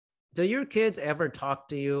 Do your kids ever talk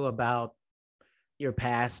to you about your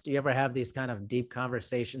past? Do you ever have these kind of deep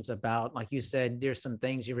conversations about, like you said, there's some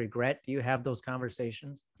things you regret? Do you have those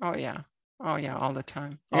conversations? Oh yeah, all the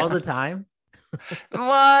time. All the time?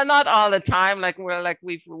 Well, not all the time. Like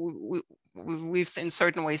we've in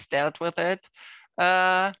certain ways dealt with it.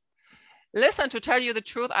 Listen, to tell you the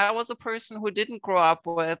truth, I was a person who didn't grow up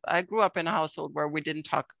with, I grew up in a household where we didn't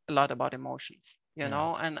talk a lot about emotions, you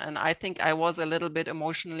know, and I think I was a little bit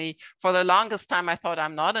emotionally, for the longest time, I thought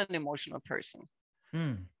I'm not an emotional person.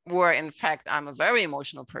 Where in fact I'm a very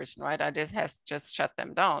emotional person, right? I just shut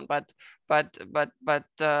them down. But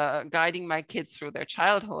guiding my kids through their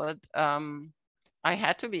childhood, I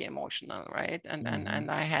had to be emotional, right? And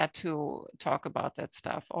I had to talk about that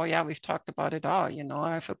stuff. Oh yeah, we've talked about it all. You know,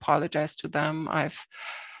 I've apologized to them.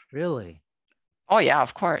 Really. Oh yeah,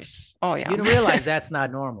 of course. Oh yeah. You don't realize that's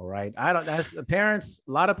not normal, right? That's parents.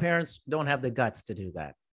 A lot of parents don't have the guts to do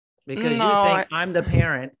that because you think I'm the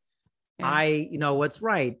parent. I know what's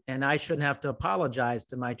right, and I shouldn't have to apologize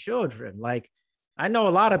to my children. Like, I know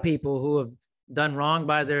a lot of people who have done wrong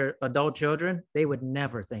by their adult children. They would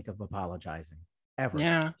never think of apologizing ever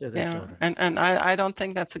to their children. And I don't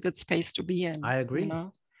think that's a good space to be in. I agree. You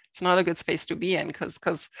know? It's not a good space to be in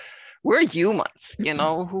because we're humans, you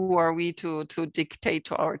know. Who are we to dictate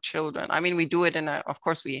to our children? I mean, we do it of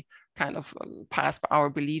course, we kind of pass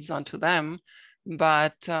our beliefs on to them,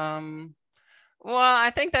 but well, I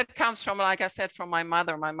think that comes from, like I said, from my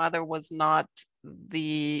mother. My mother was not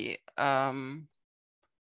the,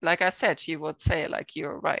 like I said, she would say, like,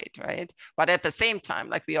 you're right? But at the same time,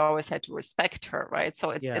 like, we always had to respect her, right? So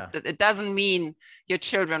it doesn't mean your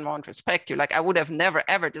children won't respect you. Like, I would have never,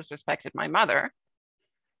 ever disrespected my mother,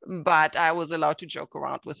 but I was allowed to joke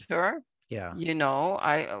around with her. Yeah. You know,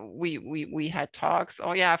 we had talks.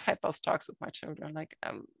 Oh yeah, I've had those talks with my children. Like,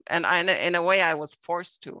 and in a way I was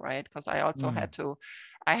forced to, right? Because I also had to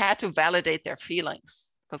validate their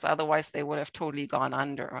feelings, because otherwise they would have totally gone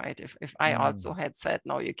under, right? If I also had said,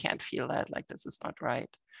 no, you can't feel that, like, this is not right.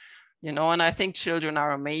 You know, and I think children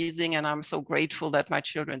are amazing, and I'm so grateful that my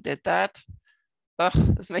children did that.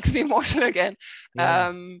 Ugh, this makes me emotional again.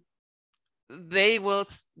 Yeah. They will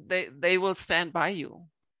stand by you.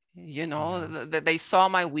 You know, they saw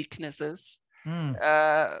my weaknesses,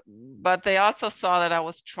 but they also saw that I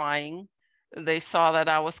was trying. They saw that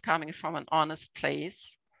I was coming from an honest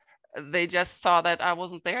place. They just saw that I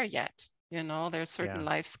wasn't there yet. You know, there's certain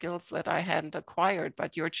life skills that I hadn't acquired,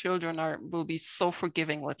 but your children will be so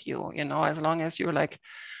forgiving with you, you know, as long as you're like,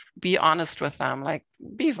 be honest with them, like,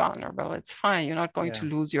 be vulnerable. It's fine. You're not going to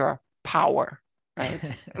lose your power. Right.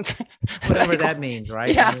 Whatever that means,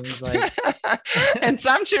 right? Yeah. It means like... And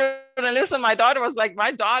some children, listen, my daughter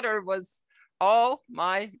was, oh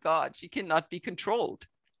my God, she cannot be controlled.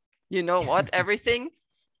 You know what? Everything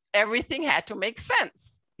had to make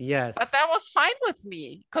sense. Yes. But that was fine with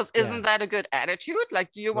me, because isn't that a good attitude?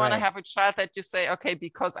 Like, do you want to have a child that you say, okay,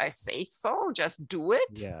 because I say so, just do it?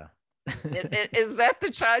 Yeah. Is that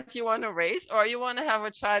the child you want to raise? Or you want to have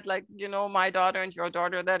a child like, you know, my daughter and your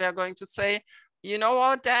daughter, that are going to say, you know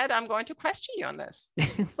what, Dad, I'm going to question you on this.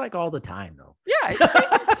 It's like all the time, though. Yeah.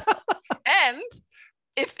 And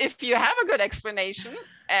if you have a good explanation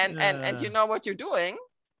and you know what you're doing,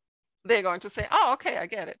 they're going to say, oh, okay, I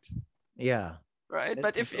get it. Yeah. Right.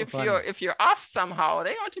 But if you're off somehow,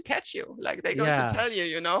 they're going to catch you. Like, they're going to tell you,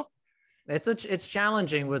 you know. It's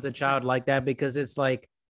challenging with a child like that, because it's like,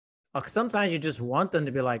 sometimes you just want them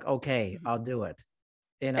to be like, okay, I'll do it.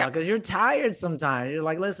 You know, because you're tired sometimes. You're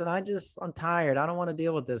like, listen, I'm tired. I don't want to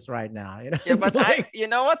deal with this right now. You know, but like... you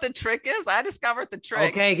know what the trick is? I discovered the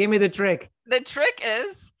trick. Okay, give me the trick. The trick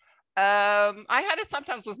is, I had it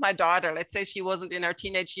sometimes with my daughter. Let's say she wasn't in her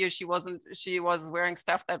teenage years. She was wearing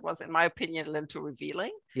stuff that was, in my opinion, a little too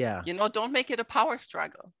revealing. Yeah. You know, don't make it a power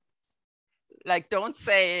struggle. Like, don't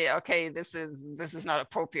say, okay, this is not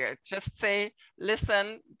appropriate. Just say,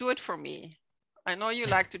 listen, do it for me. I know you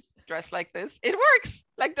like to dress like this. It works.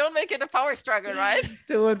 Like, don't make it a power struggle, right?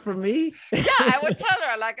 Do it for me. Yeah, I would tell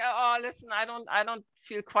her like, oh, listen, I don't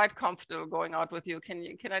feel quite comfortable going out with you.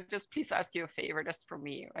 Can I just please ask you a favor just for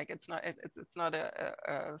me? Like, it's not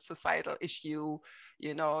a societal issue,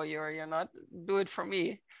 you know, you're not, do it for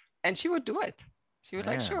me. And she would do it. She would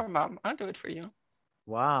like, sure, Mom, I'll do it for you.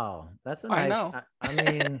 Wow, that's a nice. I know. I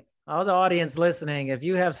mean, all the audience listening, if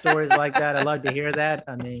you have stories like that, I'd love to hear that.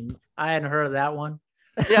 I mean, I hadn't heard of that one.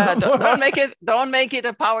 Yeah, don't make it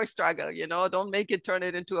a power struggle, you know, don't make it turn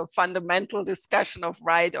it into a fundamental discussion of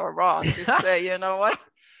right or wrong. Just say, you know what,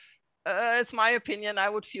 it's my opinion, I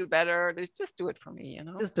would feel better, just do it for me, you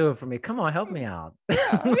know. Just do it for me. Come on, help me out.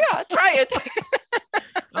 Yeah, try it.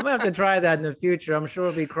 I'm gonna have to try that in the future. I'm sure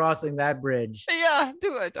we'll be crossing that bridge. Yeah,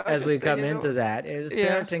 do it as we come into that.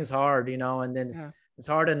 Parenting's hard, you know, and then it's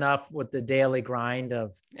hard enough with the daily grind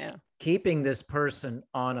of keeping this person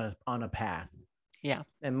on a path. Yeah.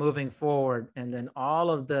 And moving forward, and then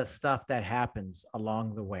all of the stuff that happens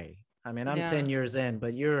along the way. I mean, I'm 10 years in,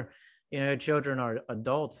 but your children are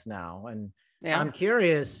adults now, and I'm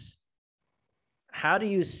curious, how do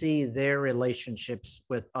you see their relationships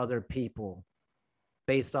with other people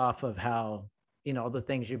based off of how, you know, the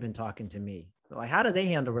things you've been talking to me? Like, how do they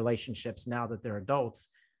handle relationships now that they're adults,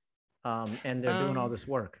 and they're doing all this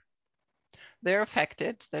work? They're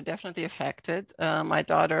affected. They're definitely affected. My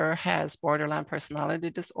daughter has borderline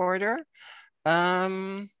personality disorder.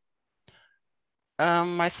 My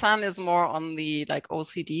son is more on the like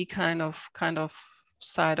OCD kind of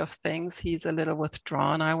side of things. He's a little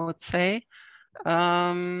withdrawn, I would say. You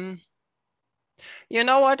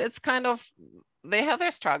know what? It's kind of, they have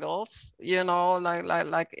their struggles, you know,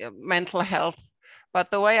 like mental health.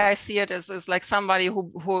 But the way I see it is like somebody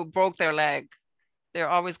who broke their leg. They're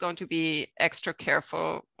always going to be extra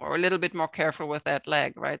careful or a little bit more careful with that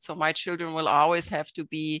leg, right? So my children will always have to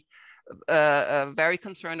be very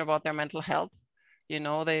concerned about their mental health. You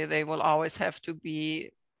know, they will always have to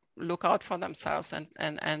look out for themselves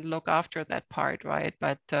and look after that part, right?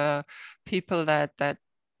 But people that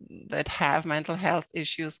have mental health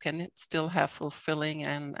issues can still have fulfilling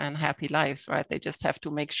and happy lives, right? They just have to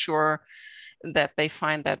make sure that they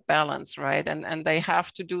find that balance, right? And they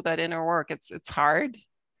have to do that inner work. It's hard,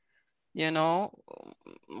 you know.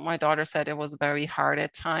 My daughter said it was very hard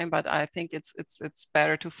at time, but I think it's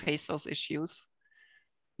better to face those issues,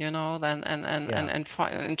 you know, than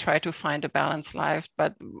and try to find a balanced life.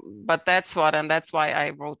 But that's why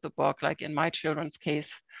I wrote the book. Like in my children's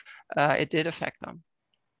case, it did affect them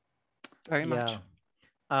very much.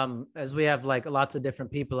 As we have like lots of different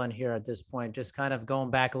people in here at this point, just kind of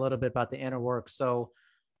going back a little bit about the inner work. So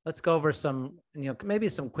let's go over some, you know, maybe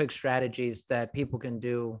some quick strategies that people can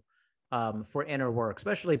do for inner work,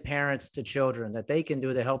 especially parents to children, that they can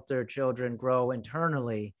do to help their children grow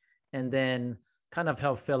internally and then kind of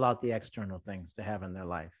help fill out the external things to have in their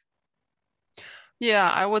life. Yeah,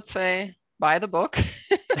 I would say buy the book.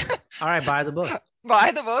 All right, buy the book.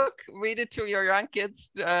 Buy the book, read it to your young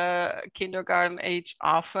kids, kindergarten age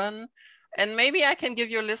often. And maybe I can give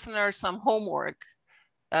your listeners some homework.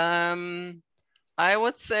 I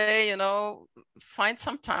would say, you know, find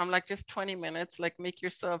some time, like just 20 minutes, like make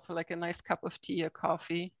yourself like a nice cup of tea or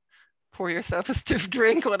coffee, pour yourself a stiff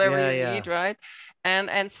drink, whatever you need, right?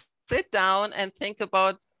 And sit down and think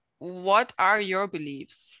about, what are your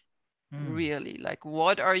beliefs really? Like,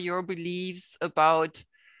 what are your beliefs about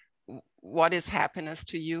what is happiness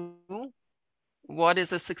to you? What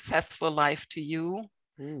is a successful life to you?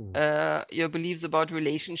 Your beliefs about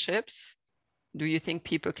relationships. Do you think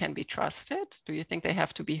people can be trusted? Do you think they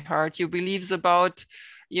have to be hard? Your beliefs about,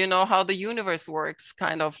 you know, how the universe works,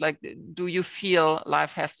 kind of like, do you feel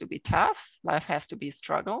life has to be tough? Life has to be a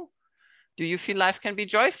struggle? Do you feel life can be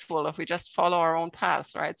joyful if we just follow our own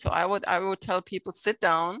paths, right? So I would tell people, sit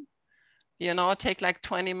down, you know, take like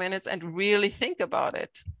 20 minutes and really think about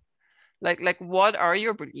it. Like what are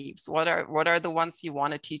your beliefs? What are the ones you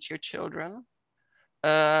want to teach your children?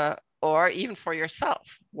 Or even for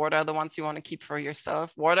yourself, what are the ones you want to keep for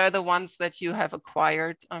yourself? What are the ones that you have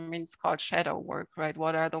acquired? I mean, it's called shadow work, right?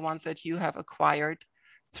 What are the ones that you have acquired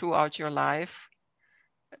throughout your life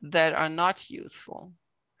that are not useful?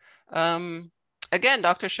 Again,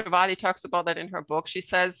 Dr. Shivali talks about that in her book. She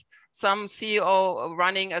says some CEO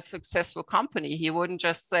running a successful company, he wouldn't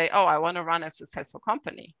just say, oh, I want to run a successful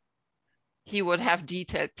company. He would have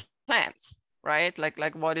detailed plans, right?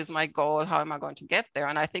 Like what is my goal? How am I going to get there?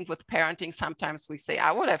 And I think with parenting, sometimes we say,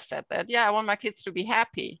 I would have said that. Yeah, I want my kids to be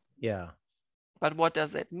happy. Yeah. But what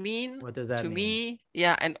does it mean? What does that to mean? me?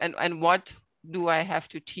 Yeah. And what do I have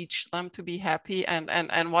to teach them to be happy?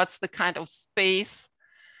 And what's the kind of space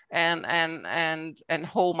and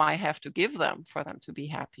home I have to give them for them to be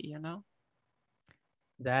happy, you know?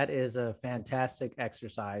 That is a fantastic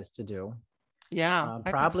exercise to do. Yeah.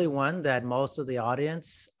 Probably one that most of the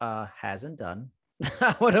audience hasn't done,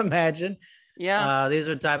 I would imagine. Yeah. These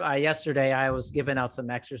are yesterday I was giving out some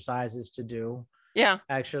exercises to do. Yeah.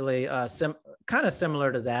 Actually, kind of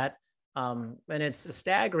similar to that. And it's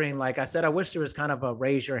staggering. Like I said, I wish there was kind of a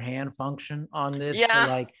raise your hand function on this. Yeah.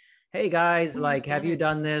 Like, hey guys, like, have you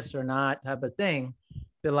done this or not type of thing.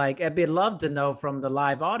 But like, I'd love to know from the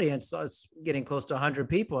live audience. So it's getting close to 100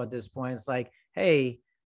 people at this point. It's like, hey,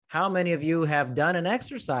 how many of you have done an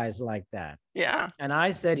exercise like that? Yeah. And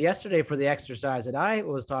I said yesterday for the exercise that I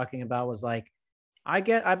was talking about was like, I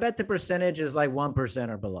bet the percentage is like 1%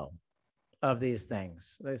 or below of these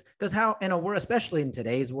things. Because how in a world, especially in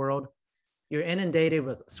today's world, you're inundated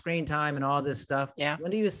with screen time and all this stuff. Yeah.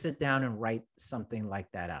 When do you sit down and write something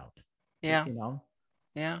like that out? Yeah. You know?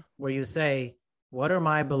 Yeah. Where you say, what are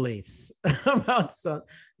my beliefs about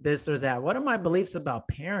this or that? What are my beliefs about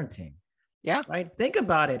parenting? Yeah. Right. Think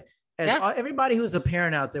about it. Everybody who's a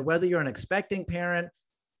parent out there, whether you're an expecting parent,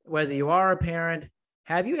 whether you are a parent,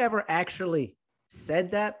 have you ever actually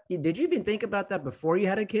said that? Did you even think about that before you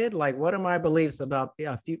had a kid? Like, what are my beliefs about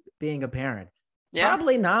being a parent? Yeah.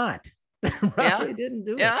 Probably not. Probably didn't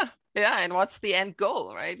do it. Yeah. And what's the end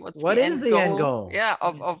goal, right? What is the end goal? Yeah.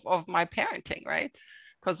 Of my parenting, right?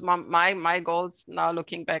 Because my goals now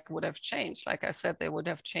looking back would have changed. Like I said, they would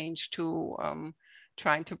have changed to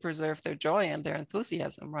trying to preserve their joy and their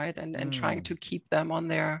enthusiasm, right? And trying to keep them on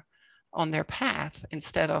their path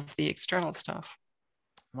instead of the external stuff.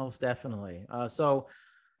 Most definitely. So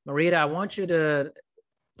Marita, I want you to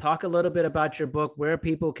talk a little bit about your book, where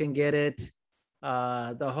people can get it,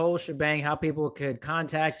 the whole shebang, how people could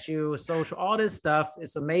contact you, social, all this stuff.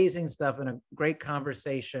 It's amazing stuff and a great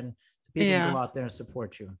conversation. People can go out there and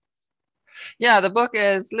support you. Yeah, the book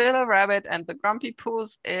is Little Rabbit and the Grumpy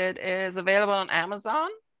Poos. It is available on Amazon.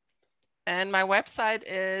 And my website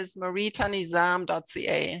is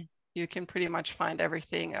maritanizam.ca. You can pretty much find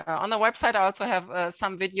everything. On the website, I also have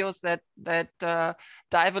some videos that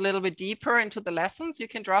dive a little bit deeper into the lessons you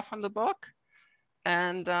can draw from the book.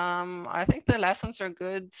 And I think the lessons are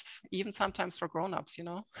good, even sometimes for grown-ups, you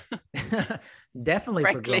know? Definitely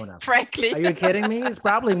for grown-ups. Frankly. Are you kidding me? It's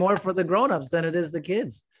probably more for the grown-ups than it is the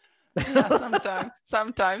kids. Yeah,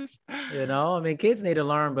 sometimes. You know, I mean, kids need to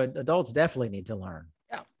learn, but adults definitely need to learn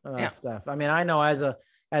about stuff. I mean, I know as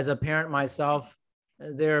a parent myself,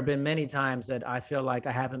 there have been many times that I feel like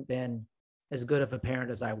I haven't been as good of a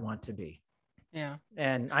parent as I want to be. Yeah.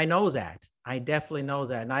 And I know that. I definitely know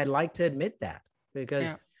that. And I'd like to admit that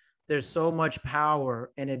because there's so much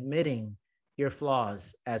power in admitting your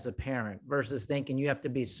flaws as a parent versus thinking you have to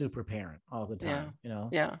be super parent all the time, you know?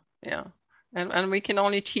 Yeah. And we can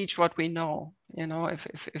only teach what we know, you know,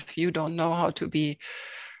 if you don't know how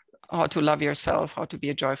to love yourself, how to be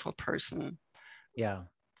a joyful person. Yeah.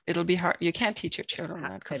 It'll be hard. You can't teach your children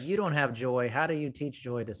that. If you don't have joy, how do you teach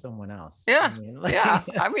joy to someone else? Yeah.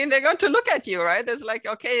 I mean, they're going to look at you, right? There's like,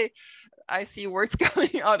 okay, I see words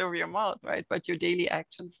coming out of your mouth, right? But your daily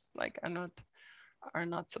actions like are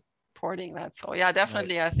not supporting that. So yeah,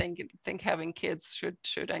 definitely. Right. I think having kids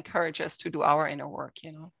should encourage us to do our inner work,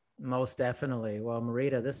 you know. Most definitely. Well,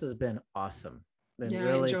 Marita, this has been awesome. Been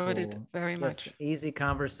really I enjoyed cool. it very much. Easy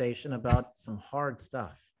conversation about some hard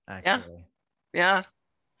stuff, actually. Yeah.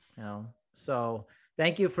 You know, so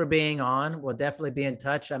thank you for being on. We'll definitely be in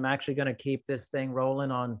touch. I'm actually going to keep this thing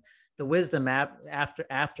rolling on the Wisdom app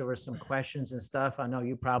after with some questions and stuff. I know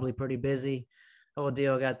you're probably pretty busy. Whole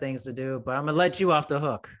deal, got things to do, but I'm gonna let you off the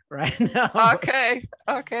hook right now. Okay.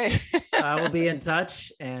 I will be in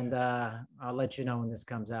touch, and I'll let you know when this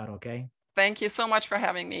comes out. Okay. Thank you so much for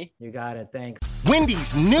having me. You got it. Thanks.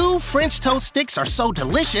 Wendy's new French toast sticks are so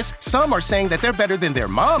delicious, some are saying that they're better than their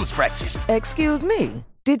mom's breakfast. Excuse me.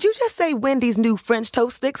 Did you just say Wendy's new French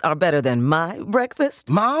toast sticks are better than my breakfast?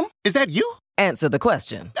 Mom, is that you? Answer the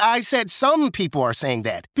question. I said some people are saying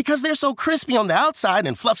that because they're so crispy on the outside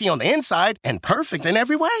and fluffy on the inside and perfect in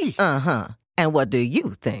every way. Uh-huh. And what do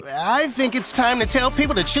you think? I think it's time to tell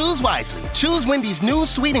people to choose wisely. Choose Wendy's new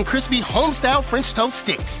sweet and crispy home-style French toast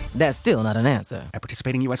sticks. That's still not an answer. At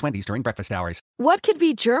participating U.S. Wendy's during breakfast hours. What could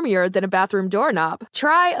be germier than a bathroom doorknob?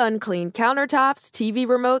 Try unclean countertops, TV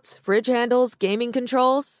remotes, fridge handles, gaming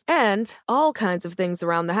controls, and all kinds of things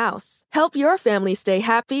around the house. Help your family stay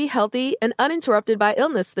happy, healthy, and uninterrupted by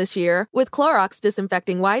illness this year with Clorox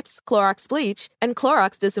Disinfecting Wipes, Clorox Bleach, and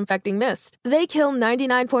Clorox Disinfecting Mist. They kill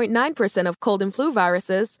 99.9% of cold and flu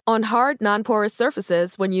viruses on hard, non-porous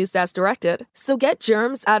surfaces when used as directed. So get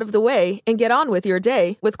germs out of the way and get on with your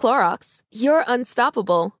day with Clorox. You're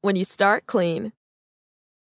unstoppable when you start clean.